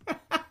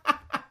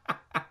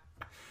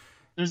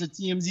 There's a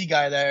TMZ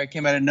guy there that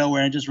came out of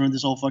nowhere and just ruined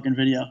this whole fucking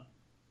video.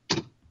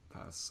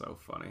 That's so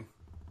funny.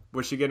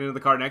 Was she getting into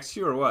the car next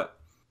to you or what?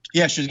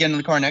 Yeah, she was getting in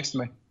the car next to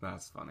me.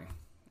 That's funny.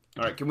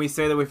 All right, can we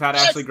say that we've had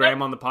Ashley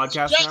Graham on the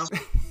podcast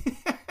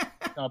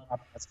now?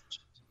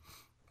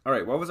 All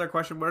right, what was our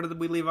question? Where did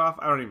we leave off?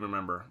 I don't even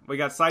remember. We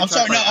got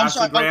sidetracked by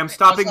Ashley Graham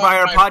stopping by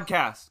our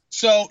podcast.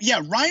 So,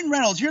 yeah, Ryan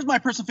Reynolds. Here's my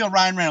personal feel,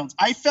 Ryan Reynolds.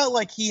 I felt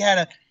like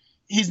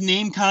his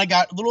name kind of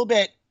got a little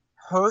bit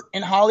hurt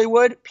in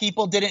Hollywood.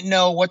 People didn't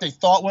know what they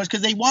thought was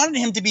because they wanted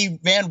him to be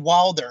Van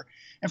Wilder.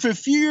 And for a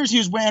few years, he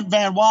was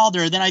Van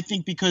Wilder. Then I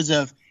think because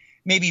of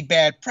maybe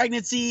bad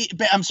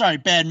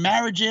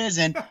marriages,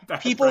 and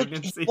Bad people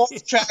pregnancy.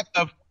 lost track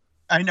of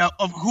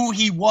who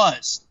he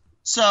was.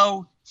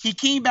 So he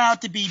came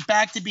back to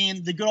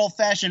being the good old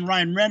fashioned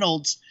Ryan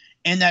Reynolds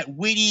and that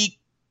witty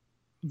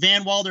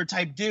Van Wilder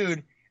type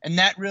dude, and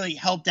that really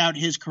helped out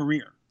his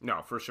career.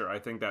 No, for sure. I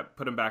think that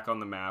put him back on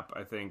the map.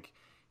 I think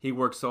he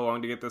worked so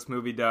long to get this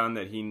movie done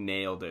that he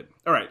nailed it.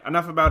 All right,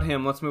 enough about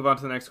him. Let's move on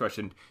to the next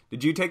question.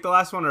 Did you take the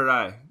last one or did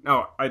I?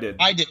 No, I did.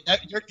 I did.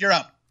 You're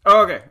up.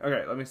 Oh, okay.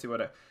 Let me see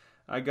what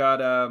I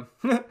got.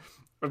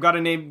 I've got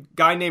a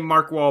guy named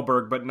Mark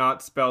Wahlberg, but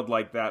not spelled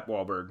like that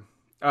Wahlberg.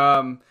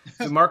 So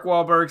Mark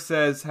Wahlberg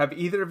says, "Have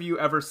either of you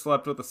ever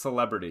slept with a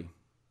celebrity?"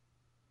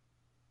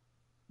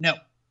 No.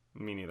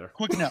 Me neither.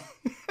 Quick no.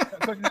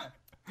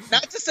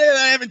 Not to say that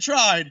I haven't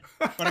tried,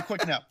 but a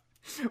quick no.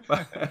 All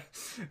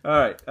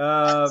right.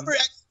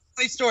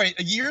 Funny story.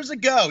 Years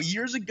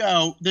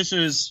ago, this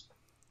is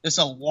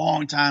a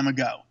long time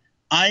ago.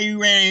 I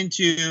ran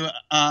into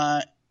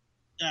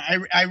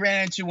I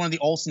ran into one of the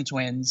Olsen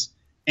twins,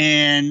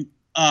 and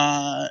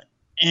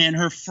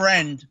her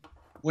friend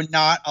would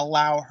not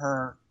allow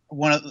her.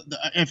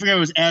 I forget it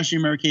was Ashley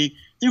or Mary Kate.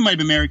 I think it might have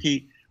been Mary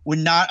Kate. Would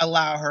not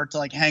allow her to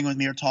like hang with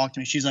me or talk to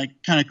me. She's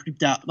like kind of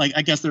creeped out. Like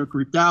I guess they were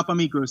creeped out by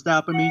me, grossed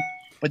out by me,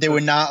 but they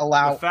would not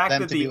allow the fact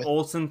them that to the be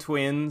Olsen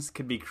twins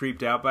could be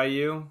creeped out by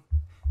you.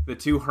 The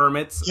two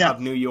hermits of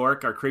New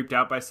York are creeped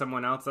out by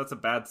someone else. That's a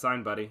bad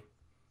sign, buddy.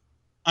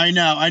 I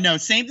know.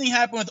 Same thing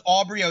happened with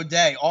Aubrey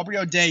O'Day. Aubrey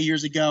O'Day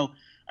years ago.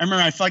 I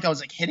remember I felt like I was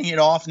like hitting it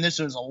off, and this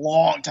was a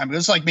long time ago.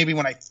 This was like maybe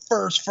when I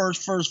first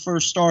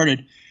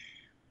started.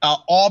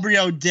 Aubrey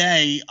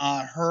O'Day,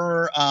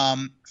 her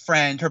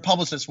friend, her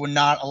publicist would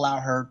not allow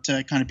her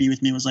to kind of be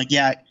with me. It was like,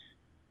 yeah,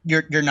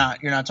 you're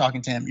not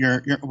talking to him.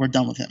 We're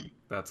done with him.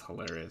 That's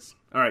hilarious.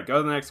 All right, go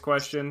to the next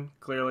question.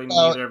 Clearly,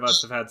 neither of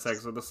us have had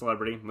sex with a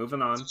celebrity.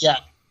 Moving on. Yeah.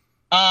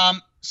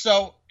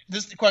 So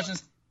this question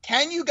is,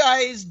 can you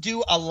guys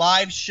do a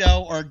live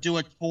show or do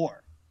a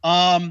tour?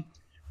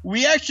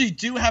 We actually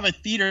do have a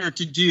theater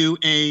to do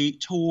a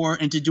tour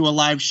and to do a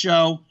live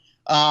show.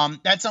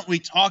 That's something we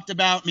talked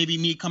about, maybe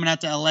me coming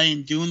out to LA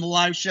and doing the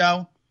live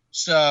show.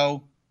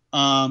 So,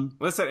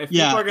 listen, if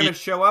people are going to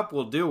show up,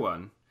 we'll do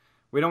one.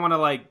 We don't want to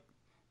like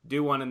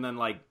do one and then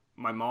like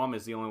my mom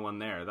is the only one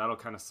there. That'll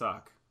kind of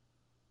suck.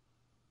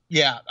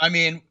 Yeah. I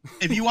mean,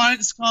 if you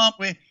want to come,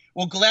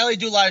 we'll gladly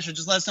do live show.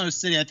 Just let us know the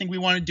city. I think we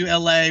want to do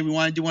LA. We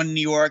want to do one in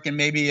New York and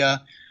maybe,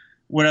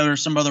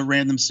 some other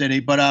random city.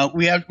 But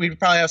we'd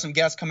probably have some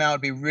guests come out.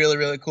 It'd be really,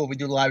 really cool if we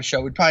do a live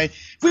show. If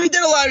we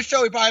did a live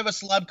show, we'd probably have a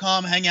celeb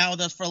come, hang out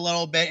with us for a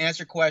little bit,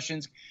 answer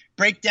questions,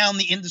 break down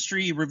the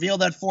industry, reveal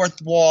that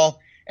fourth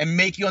wall, and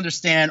make you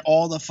understand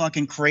all the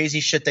fucking crazy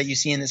shit that you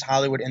see in this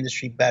Hollywood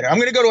industry better. I'm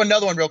going to go to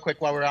another one real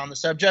quick while we're on the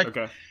subject.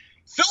 Okay.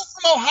 Phil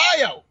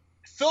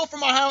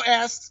from Ohio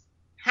asks,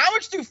 how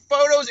much do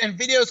photos and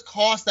videos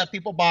cost that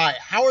people buy?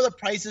 How are the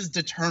prices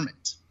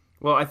determined?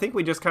 Well, I think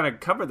we just kind of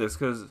covered this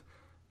because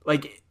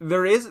like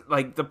there is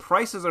like the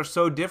prices are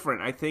so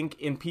different. I think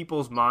in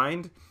people's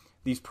mind,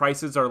 these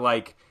prices are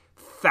like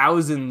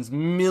thousands,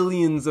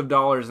 millions of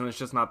dollars, and it's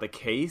just not the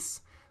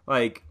case.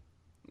 Like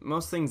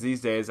most things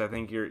these days, I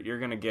think you're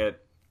gonna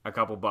get a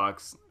couple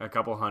bucks, a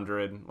couple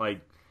hundred.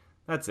 Like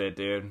that's it,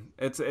 dude.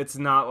 It's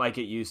not like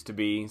it used to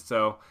be.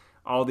 So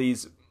all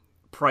these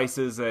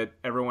prices that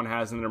everyone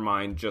has in their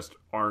mind just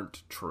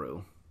aren't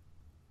true.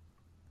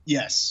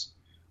 Yes.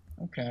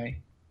 Okay.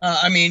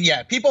 I mean,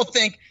 yeah. People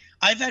think.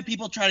 I've had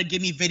people try to give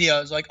me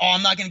videos like, oh,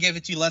 I'm not going to give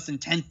it to you less than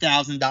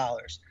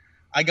 $10,000.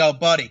 I go,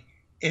 buddy,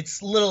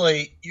 it's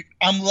literally,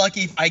 I'm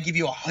lucky if I give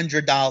you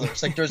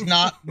 $100. Like, there's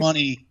not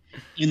money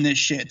in this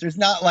shit. There's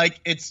not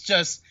like, it's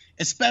just,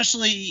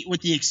 especially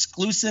with the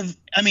exclusive.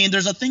 I mean,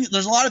 there's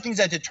a lot of things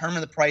that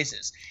determine the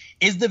prices.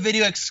 Is the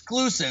video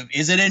exclusive?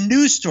 Is it a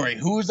news story?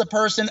 Who is the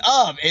person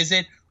of? Is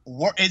it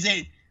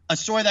a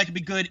story that could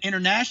be good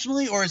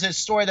internationally, or is it a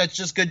story that's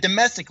just good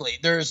domestically?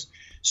 There's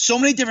so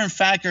many different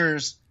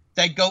factors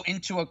that go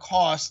into a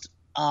cost,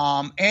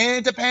 and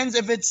it depends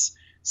if it's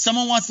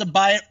someone wants to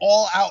buy it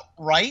all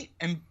outright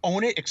and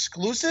own it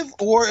exclusive,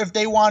 or if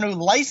they want to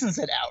license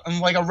it out and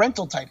like a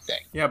rental type thing.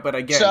 Yeah, but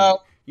again,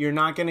 you're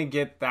not going to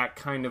get that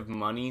kind of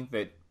money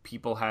that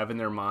people have in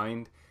their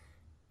mind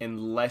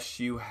unless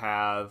you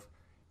have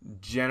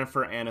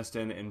Jennifer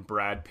Aniston and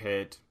Brad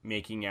Pitt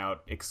making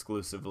out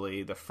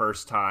exclusively the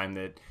first time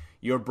that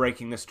you're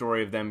breaking the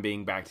story of them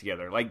being back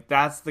together. Like,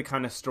 that's the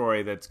kind of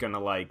story that's going to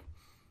like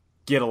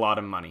get a lot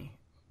of money.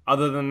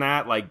 Other than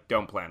that, like,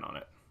 don't plan on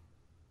it.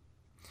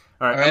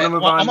 All right, I'm going to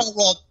move on. I'm gonna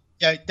roll.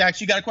 Yeah, Dax,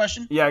 you got a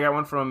question? Yeah, I got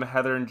one from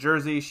Heather in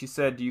Jersey. She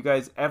said, do you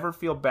guys ever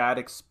feel bad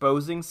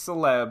exposing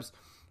celebs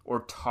or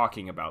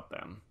talking about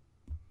them?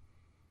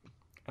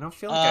 I don't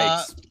feel like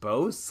I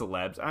expose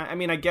celebs. I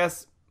mean, I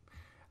guess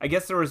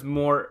there was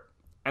more,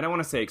 I don't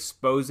want to say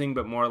exposing,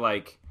 but more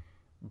like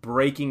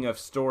breaking of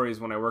stories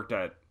when I worked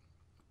at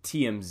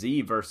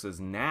TMZ versus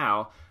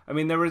now. I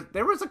mean, there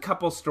was a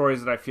couple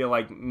stories that I feel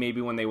like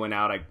maybe when they went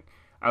out,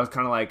 I was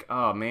kind of like,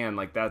 oh man,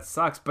 like that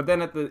sucks. But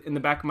then in the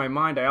back of my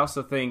mind, I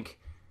also think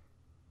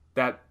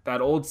that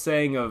old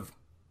saying of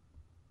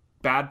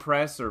bad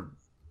press or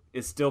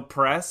is still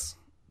press,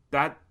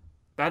 that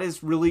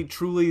is really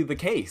truly the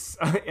case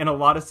in a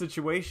lot of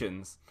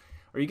situations.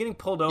 Are you getting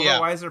pulled over? Yeah.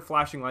 Why is there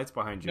flashing lights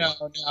behind you? No,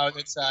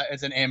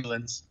 it's an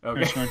ambulance.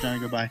 Okay. I'm trying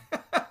to go by.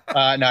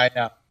 No, I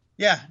know.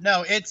 Yeah,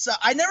 no, it's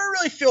I never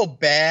really feel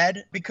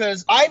bad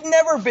because I've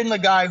never been the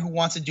guy who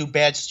wants to do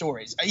bad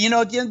stories. At the end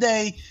of the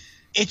day,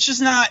 it's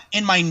just not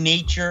in my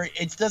nature.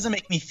 It doesn't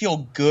make me feel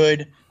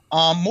good.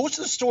 Most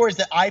of the stories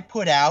that I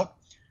put out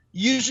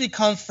usually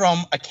come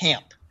from a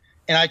camp,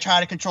 and I try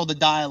to control the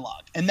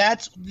dialogue. And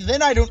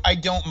then I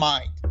don't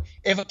mind.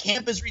 If a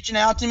camp is reaching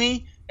out to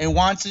me and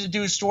wants to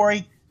do a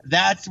story,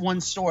 that's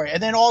one story.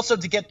 And then also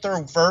to get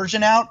their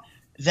version out,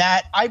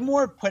 that I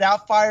more put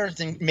out fires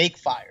than make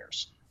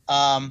fires.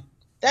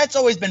 That's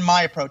always been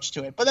my approach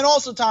to it. But then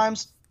also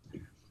times,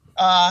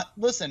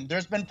 listen,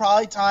 there's been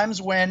probably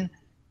times when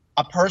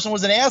a person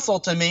was an asshole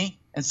to me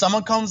and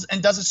someone comes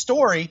and does a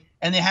story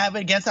and they have it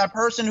against that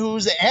person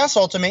who's an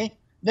asshole to me.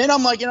 Then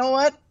I'm like, you know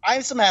what? I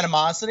have some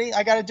animosity.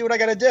 I got to do what I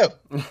got to do.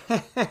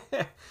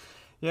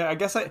 Yeah, I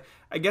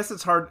guess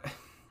it's hard.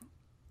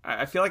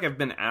 I feel like I've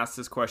been asked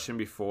this question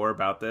before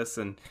about this,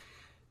 and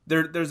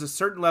there's a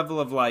certain level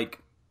of like,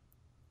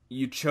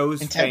 you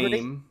chose integrity?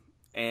 Fame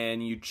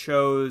and you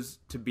chose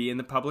to be in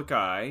the public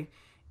eye,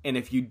 and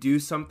if you do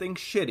something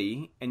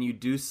shitty and you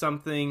do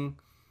something,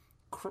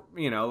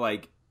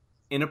 like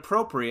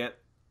inappropriate,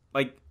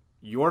 like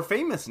you're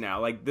famous now.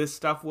 Like this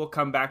stuff will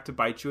come back to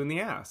bite you in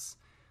the ass.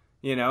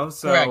 So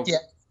correct. Yeah,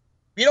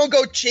 you don't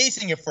go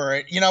chasing it for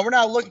it. We're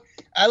not looking.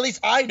 At least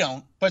I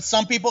don't. But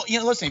some people,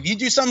 listen. If you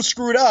do something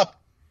screwed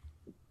up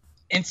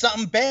and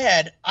something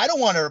bad, I don't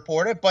want to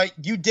report it. But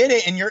you did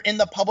it, and you're in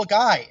the public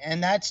eye,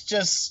 and that's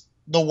just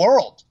the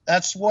world.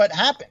 That's what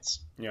happens.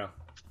 Yeah.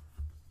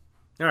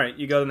 All right,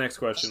 you go to the next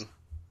question.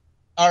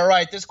 All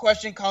right, this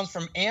question comes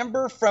from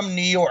Amber from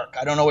New York.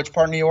 I don't know which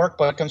part of New York,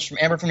 but it comes from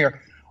Amber from New York.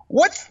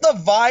 What's the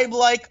vibe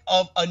like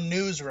of a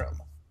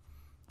newsroom?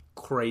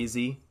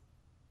 Crazy.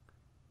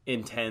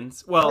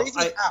 Intense. Well,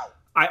 Crazy how?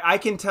 I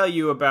can tell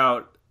you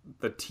about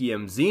the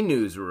TMZ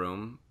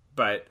newsroom,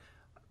 but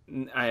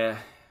I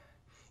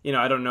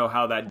don't know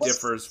how that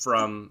differs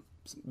from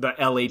the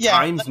LA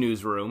Times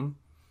newsroom,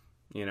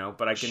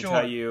 but I can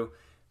tell you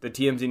the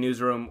TMZ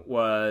newsroom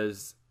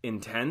was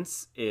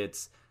intense.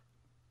 It's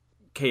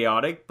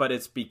chaotic, but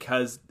it's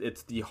because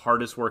it's the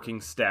hardest working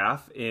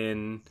staff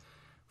in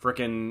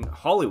frickin'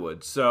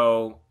 Hollywood.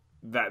 So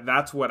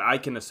that's what I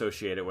can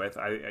associate it with.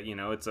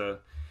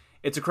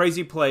 It's a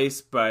crazy place,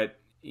 but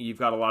you've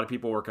got a lot of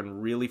people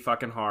working really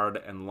fucking hard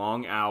and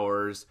long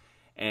hours,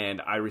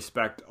 and I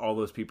respect all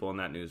those people in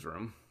that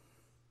newsroom.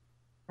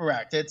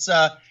 Correct. It's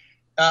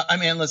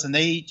listen,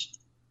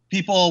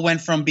 people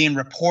went from being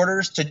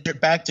reporters to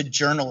back to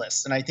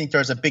journalists, and I think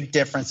there's a big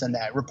difference in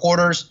that.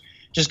 Reporters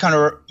just kind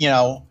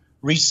of,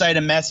 recite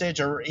a message,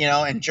 or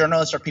and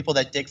journalists are people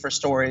that dig for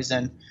stories,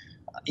 and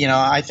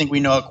I think we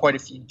know quite a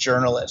few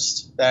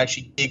journalists that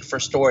actually dig for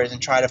stories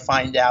and try to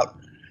find out.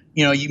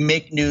 You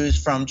make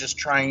news from just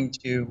trying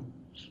to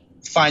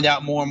find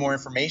out more and more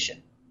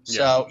information. Yeah.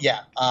 So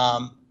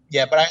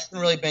but I haven't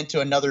really been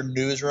to another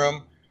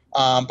newsroom.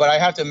 But I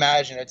have to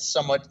imagine it's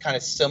somewhat kind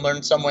of similar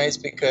in some ways,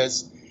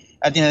 because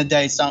at the end of the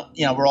day,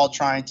 we're all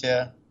trying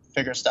to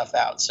figure stuff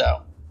out. So,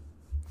 all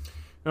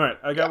right,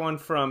 I got one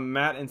from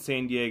Matt in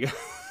San Diego.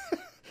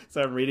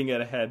 So I'm reading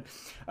it ahead.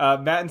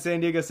 Matt in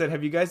San Diego said,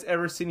 "Have you guys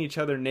ever seen each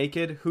other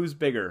naked? Who's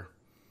bigger?"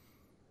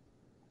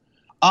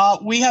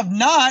 We have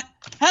not.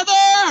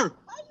 Heather,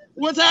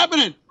 what's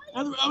happening?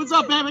 What's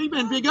up, baby? You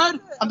been good?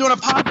 I'm doing a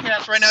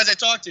podcast right now as I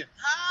talk to you.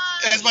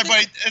 Hi. It's my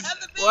buddy.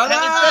 What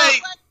up?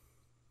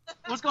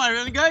 What's going on?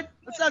 Really good?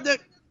 What's up,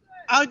 dude?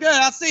 I'm good.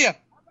 I'll see you.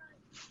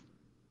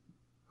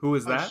 Who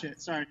was that? Oh,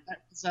 shit. Sorry.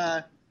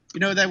 You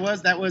know what that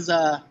was? That was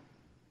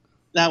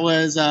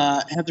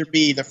Heather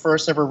B, the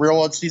first ever Real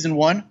World Season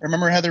 1.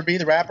 Remember Heather B,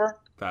 the rapper?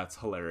 That's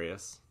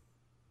hilarious.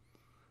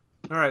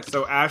 All right,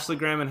 so Ashley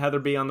Graham and Heather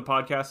B on the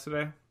podcast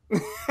today.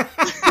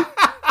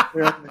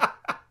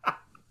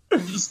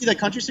 Did you see that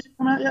country singer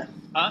come out yet?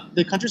 Huh?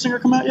 Did country singer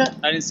come out yet?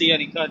 I didn't see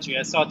any country.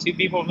 I saw two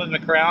people from The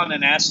Crown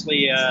and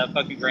Ashley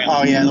fucking Graham.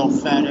 Oh, yeah, little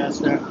fat ass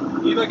there.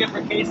 You looking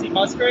for Casey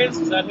Musgraves?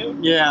 Is that who?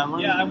 Yeah.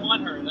 Yeah, I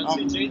want her. That's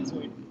who Jaden's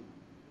with.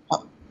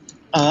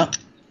 Hello?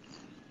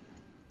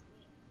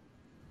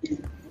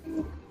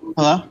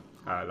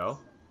 Hello?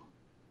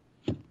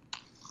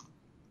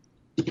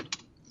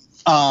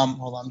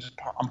 Hold on.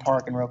 I'm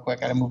parking real quick.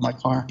 I gotta move my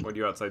car. What, are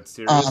you outside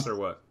Sirius or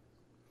what?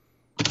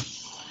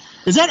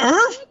 Is that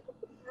Irv?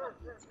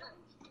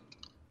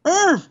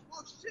 Irv!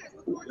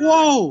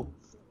 Whoa!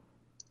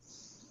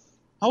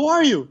 How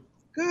are you?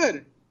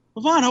 Good.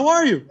 Levon, how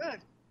are you?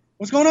 Good.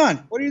 What's going on?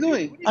 What are you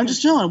doing? I'm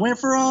just chilling. Waiting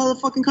for the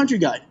fucking country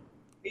guy.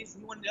 He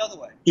went the other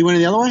way. He went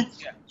in the other way?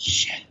 Yeah.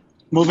 Shit.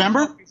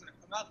 Movember? He's gonna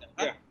come out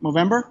there. Yeah.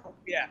 Movember?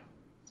 Yeah.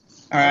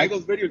 All right.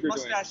 Those videos you're doing.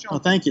 Mustache Oh,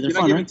 on. thank you. They're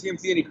You're not fun, giving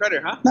right? TMZ any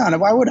credit, huh? No,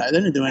 why would I? They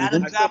didn't do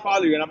anything. I still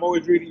follow you, and I'm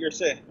always reading your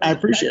shit. I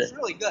appreciate It's it.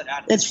 really good,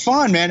 Adam. It's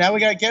fun, man. Now we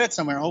gotta get it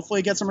somewhere.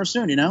 Hopefully get somewhere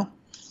soon,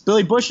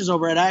 Billy Bush is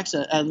over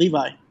at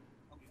Levi.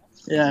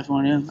 Yeah, if you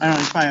want to. I don't know.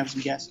 He probably have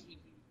some guests.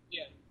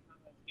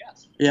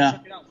 Yeah.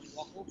 Check it out.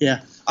 Walk over.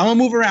 Yeah. I'm gonna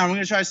move around. We're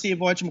gonna try to see if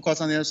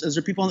whatchamacallit's on the other side. Is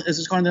there people? Is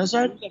this car on the other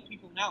side? There's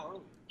people now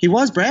earlier. He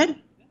was, Brad?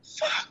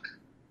 Fuck.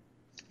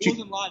 He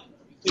wasn't live.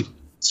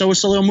 So was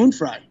Salil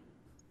Moonfry.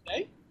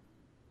 Hey?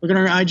 Look at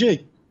her IG.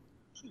 Really?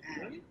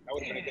 That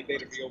would have been a good day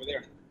to be over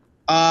there.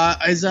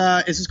 Is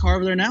his car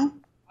over there now?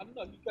 I don't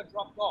know. He got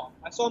dropped off.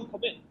 I saw him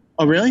come in.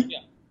 Oh, really? Yeah.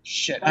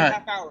 Shit. About All a right.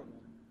 half hour ago.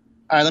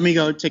 All right, let me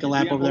go take a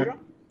lap Yeah, over there. hold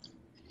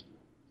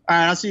All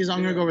right, I'll see you.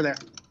 I'm gonna go over there.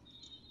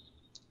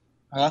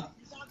 Hello?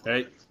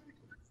 Hey.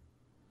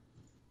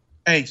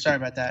 Hey, sorry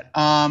about that.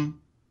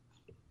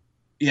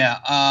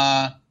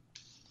 Yeah.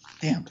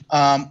 Damn.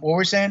 What were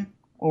we saying?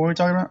 What were we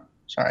talking about?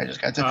 Sorry, I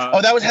just got to.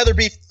 That was Heather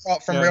B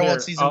from Yeah, Real here,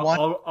 World Season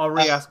 1. I'll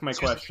re-ask my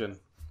question.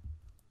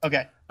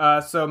 Okay.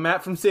 So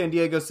Matt from San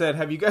Diego said,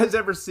 "Have you guys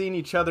ever seen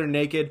each other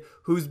naked?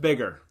 Who's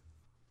bigger?"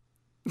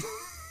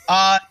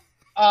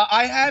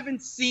 I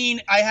haven't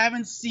seen.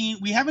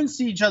 We haven't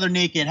seen each other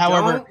naked.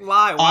 However, Don't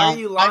lie. Why are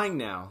you lying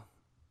now?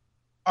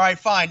 All right,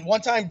 fine.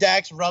 One time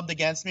Dax rubbed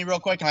against me real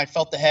quick, and I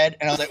felt the head,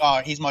 and I was like,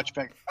 "Oh, he's much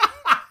bigger."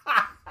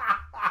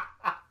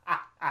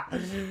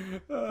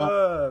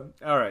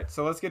 All right,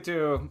 so let's get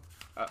to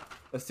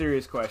a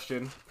serious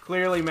question.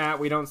 Clearly, Matt,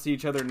 we don't see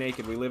each other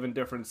naked. We live in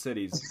different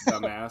cities,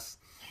 dumbass.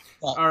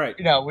 All right.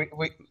 You know,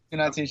 we do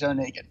not see each other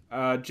naked.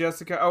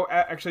 Jessica. Oh,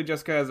 actually,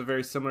 Jessica has a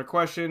very similar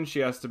question.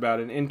 She asked about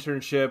an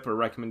internship or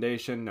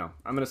recommendation. No,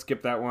 I'm going to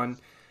skip that one.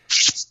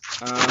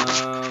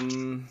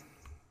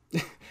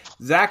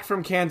 Zach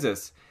from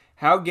Kansas.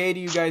 How gay do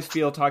you guys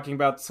feel talking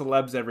about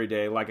celebs every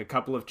day, like a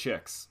couple of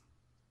chicks?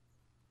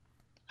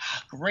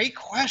 Great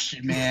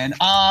question, man.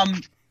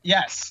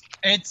 Yes,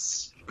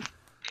 it's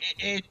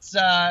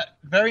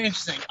very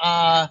interesting.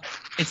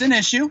 It's an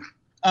issue.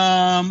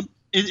 It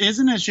is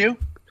an issue.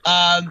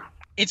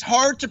 It's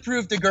hard to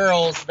prove to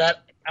girls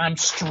that I'm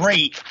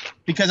straight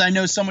because I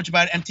know so much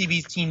about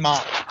MTV's Teen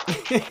Mom.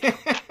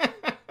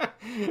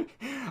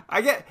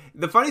 I get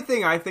the funny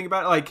thing I think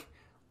about, like,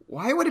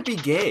 why would it be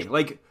gay?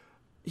 Like,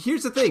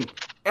 here's the thing: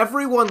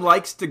 everyone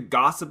likes to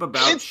gossip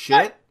about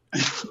shit.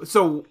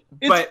 So,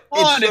 but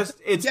fun.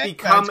 it's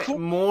become cool.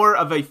 more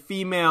of a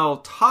female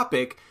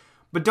topic.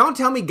 But don't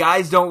tell me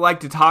guys don't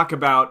like to talk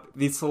about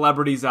these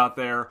celebrities out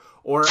there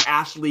or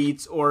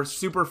athletes or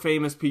super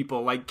famous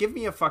people. Like, give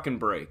me a fucking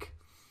break.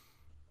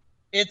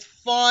 It's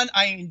fun.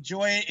 I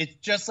enjoy it. It's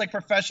just like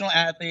professional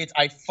athletes.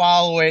 I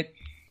follow it.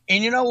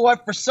 And you know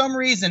what? For some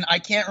reason, I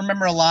can't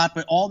remember a lot,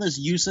 but all this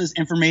useless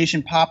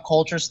information, pop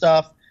culture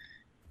stuff,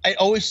 it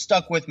always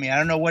stuck with me. I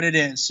don't know what it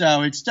is.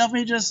 So it's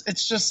definitely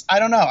I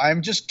don't know.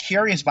 I'm just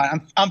curious about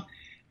it. I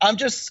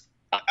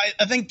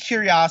think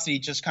curiosity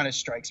just kind of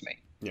strikes me.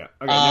 Yeah.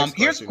 Okay,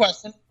 here's a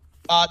question.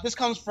 This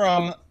comes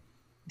from,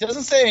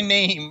 doesn't say a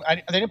name.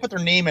 They didn't put their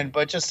name in,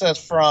 but it just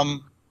says I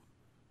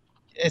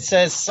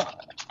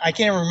can't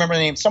even remember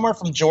the name, somewhere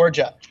from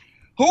Georgia.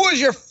 Who was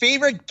your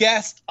favorite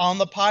guest on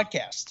the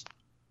podcast?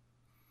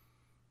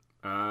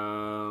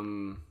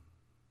 So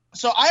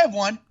I have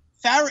one.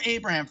 Farrah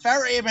Abraham.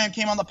 Farrah Abraham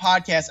came on the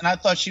podcast, and I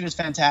thought she was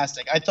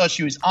fantastic. I thought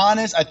she was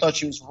honest. I thought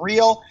she was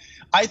real.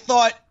 I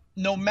thought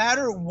no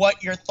matter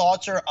what your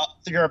thoughts or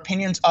your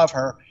opinions of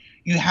her,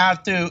 you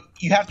have to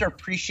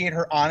appreciate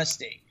her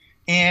honesty.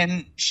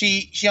 And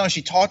she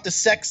talked the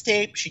sex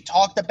tape. She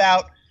talked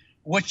about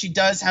what she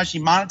does, how she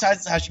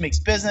monetizes, how she makes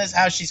business,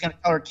 how she's going to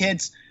tell her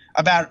kids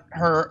about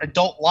her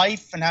adult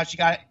life and how she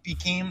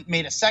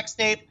made a sex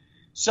tape.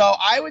 So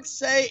I would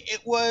say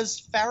it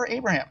was Farrah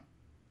Abraham.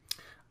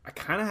 I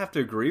kind of have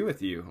to agree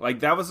with you. Like,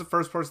 that was the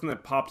first person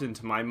that popped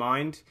into my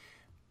mind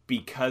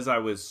because I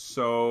was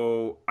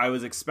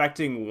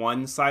expecting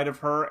one side of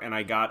her and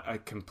I got a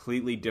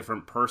completely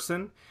different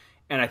person.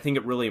 And I think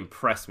it really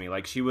impressed me.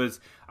 Like,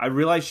 I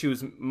realized she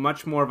was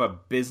much more of a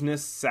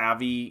business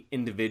savvy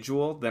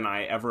individual than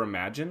I ever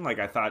imagined. Like,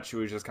 I thought she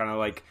was just kind of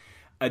like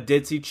a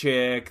ditzy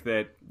chick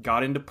that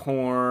got into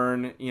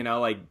porn,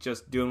 like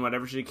just doing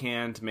whatever she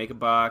can to make a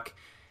buck.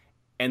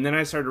 And then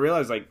I started to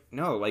realize, like,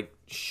 no, like,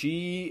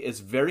 she is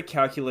very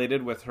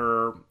calculated with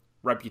her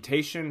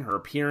reputation, her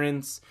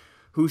appearance,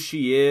 who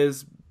she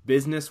is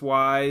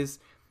business-wise.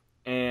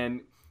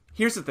 And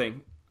here's the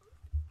thing.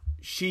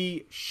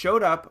 She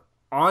showed up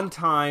on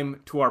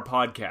time to our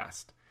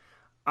podcast.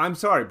 I'm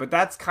sorry, but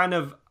that's kind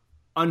of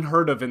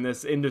unheard of in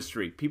this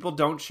industry. People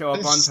don't show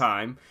up on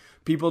time.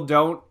 People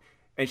don't,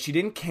 and she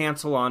didn't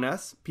cancel on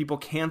us. People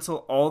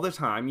cancel all the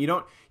time.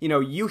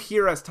 You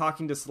hear us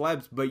talking to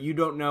celebs, but you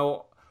don't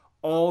know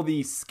all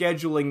the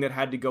scheduling that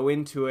had to go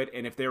into it,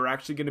 and if they were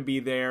actually going to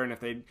be there, and if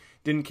they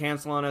didn't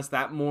cancel on us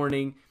that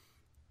morning.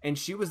 And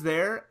she was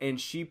there,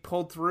 and she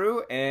pulled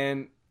through,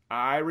 and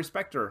I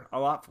respect her a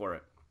lot for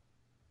it.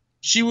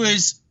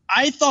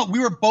 I thought we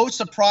were both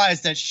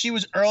surprised that she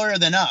was earlier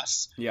than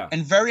us. Yeah.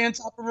 And very on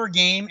top of her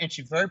game, and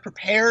she's very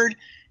prepared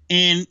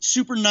and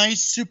super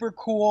nice, super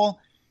cool.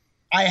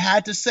 I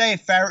had to say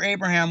Farrah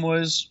Abraham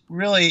was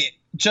really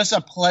just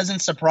a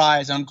pleasant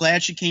surprise. I'm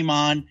glad she came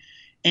on.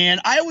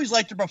 And I always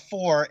liked her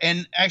before,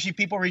 and actually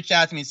people reached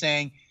out to me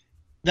saying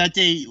that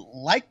they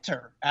liked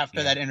her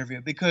after that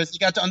interview because you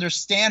got to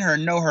understand her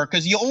and know her,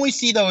 because you only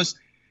see those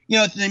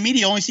the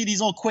media only see these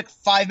little quick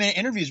 5-minute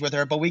interviews with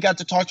her, but we got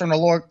to talk to her in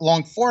a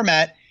long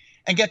format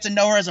and get to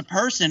know her as a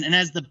person and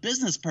as the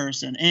business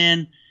person.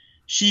 And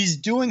she's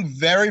doing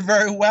very,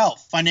 very well.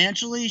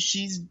 Financially,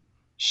 she's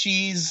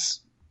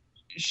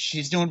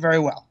doing very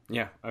well.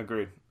 Yeah,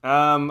 agreed.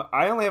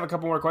 I only have a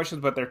couple more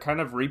questions, but they're kind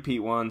of repeat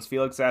ones.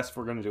 Felix asked if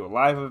we're going to do a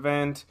live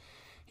event.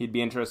 He'd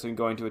be interested in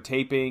going to a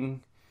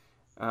taping.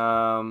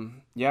 Do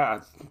you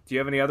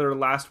have any other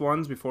last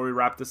ones before we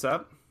wrap this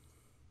up?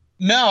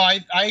 No, I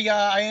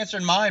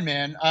answered mine,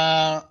 man.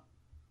 I'm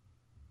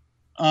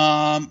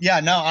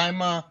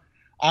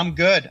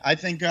good. I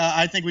think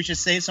we should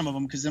save some of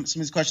them because some of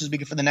these questions will be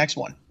good for the next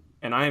one.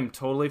 And I am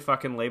totally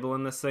fucking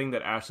labeling this thing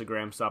that Ashley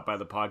Graham stopped by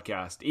the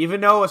podcast. Even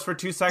though it was for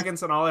 2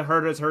 seconds and all I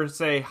heard is her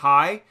say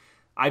hi.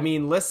 I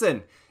mean,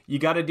 listen, you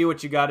got to do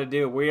what you got to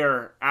do. We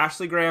are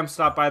Ashley Graham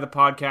stopped by the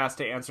podcast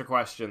to answer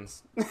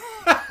questions.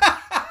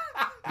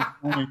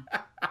 All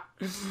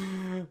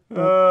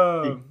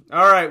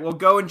right, well,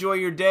 go enjoy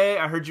your day.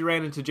 I heard you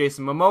ran into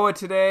Jason Momoa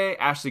today,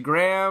 Ashley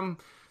Graham,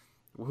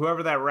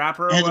 whoever that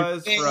rapper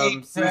was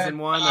from season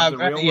 1 of The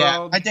Real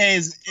World. My day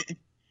is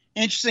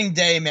interesting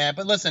day, man.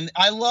 But listen,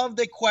 I love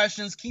the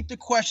questions. Keep the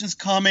questions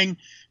coming.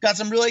 Got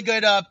some really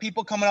good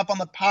people coming up on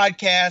the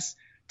podcast.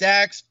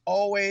 Dax,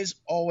 always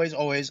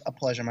a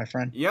pleasure, my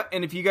friend. Yeah,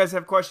 and if you guys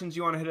have questions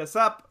you want to hit us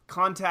up,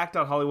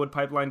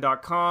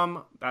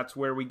 contact@hollywoodpipeline.com. That's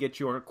where we get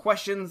your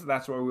questions.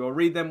 That's where we will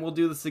read them. We'll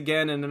do this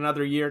again in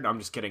another year. No, I'm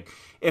just kidding.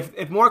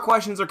 If more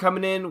questions are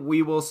coming in,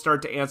 we will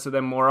start to answer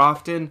them more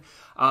often.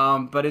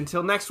 But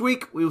until next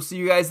week, we will see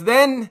you guys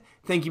then.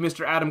 Thank you,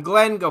 Mr. Adam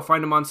Glenn. Go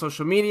find him on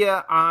social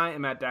media. I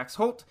am at Dax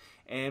Holt,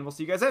 and we'll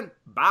see you guys then.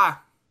 Bye.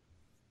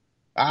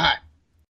 Bye.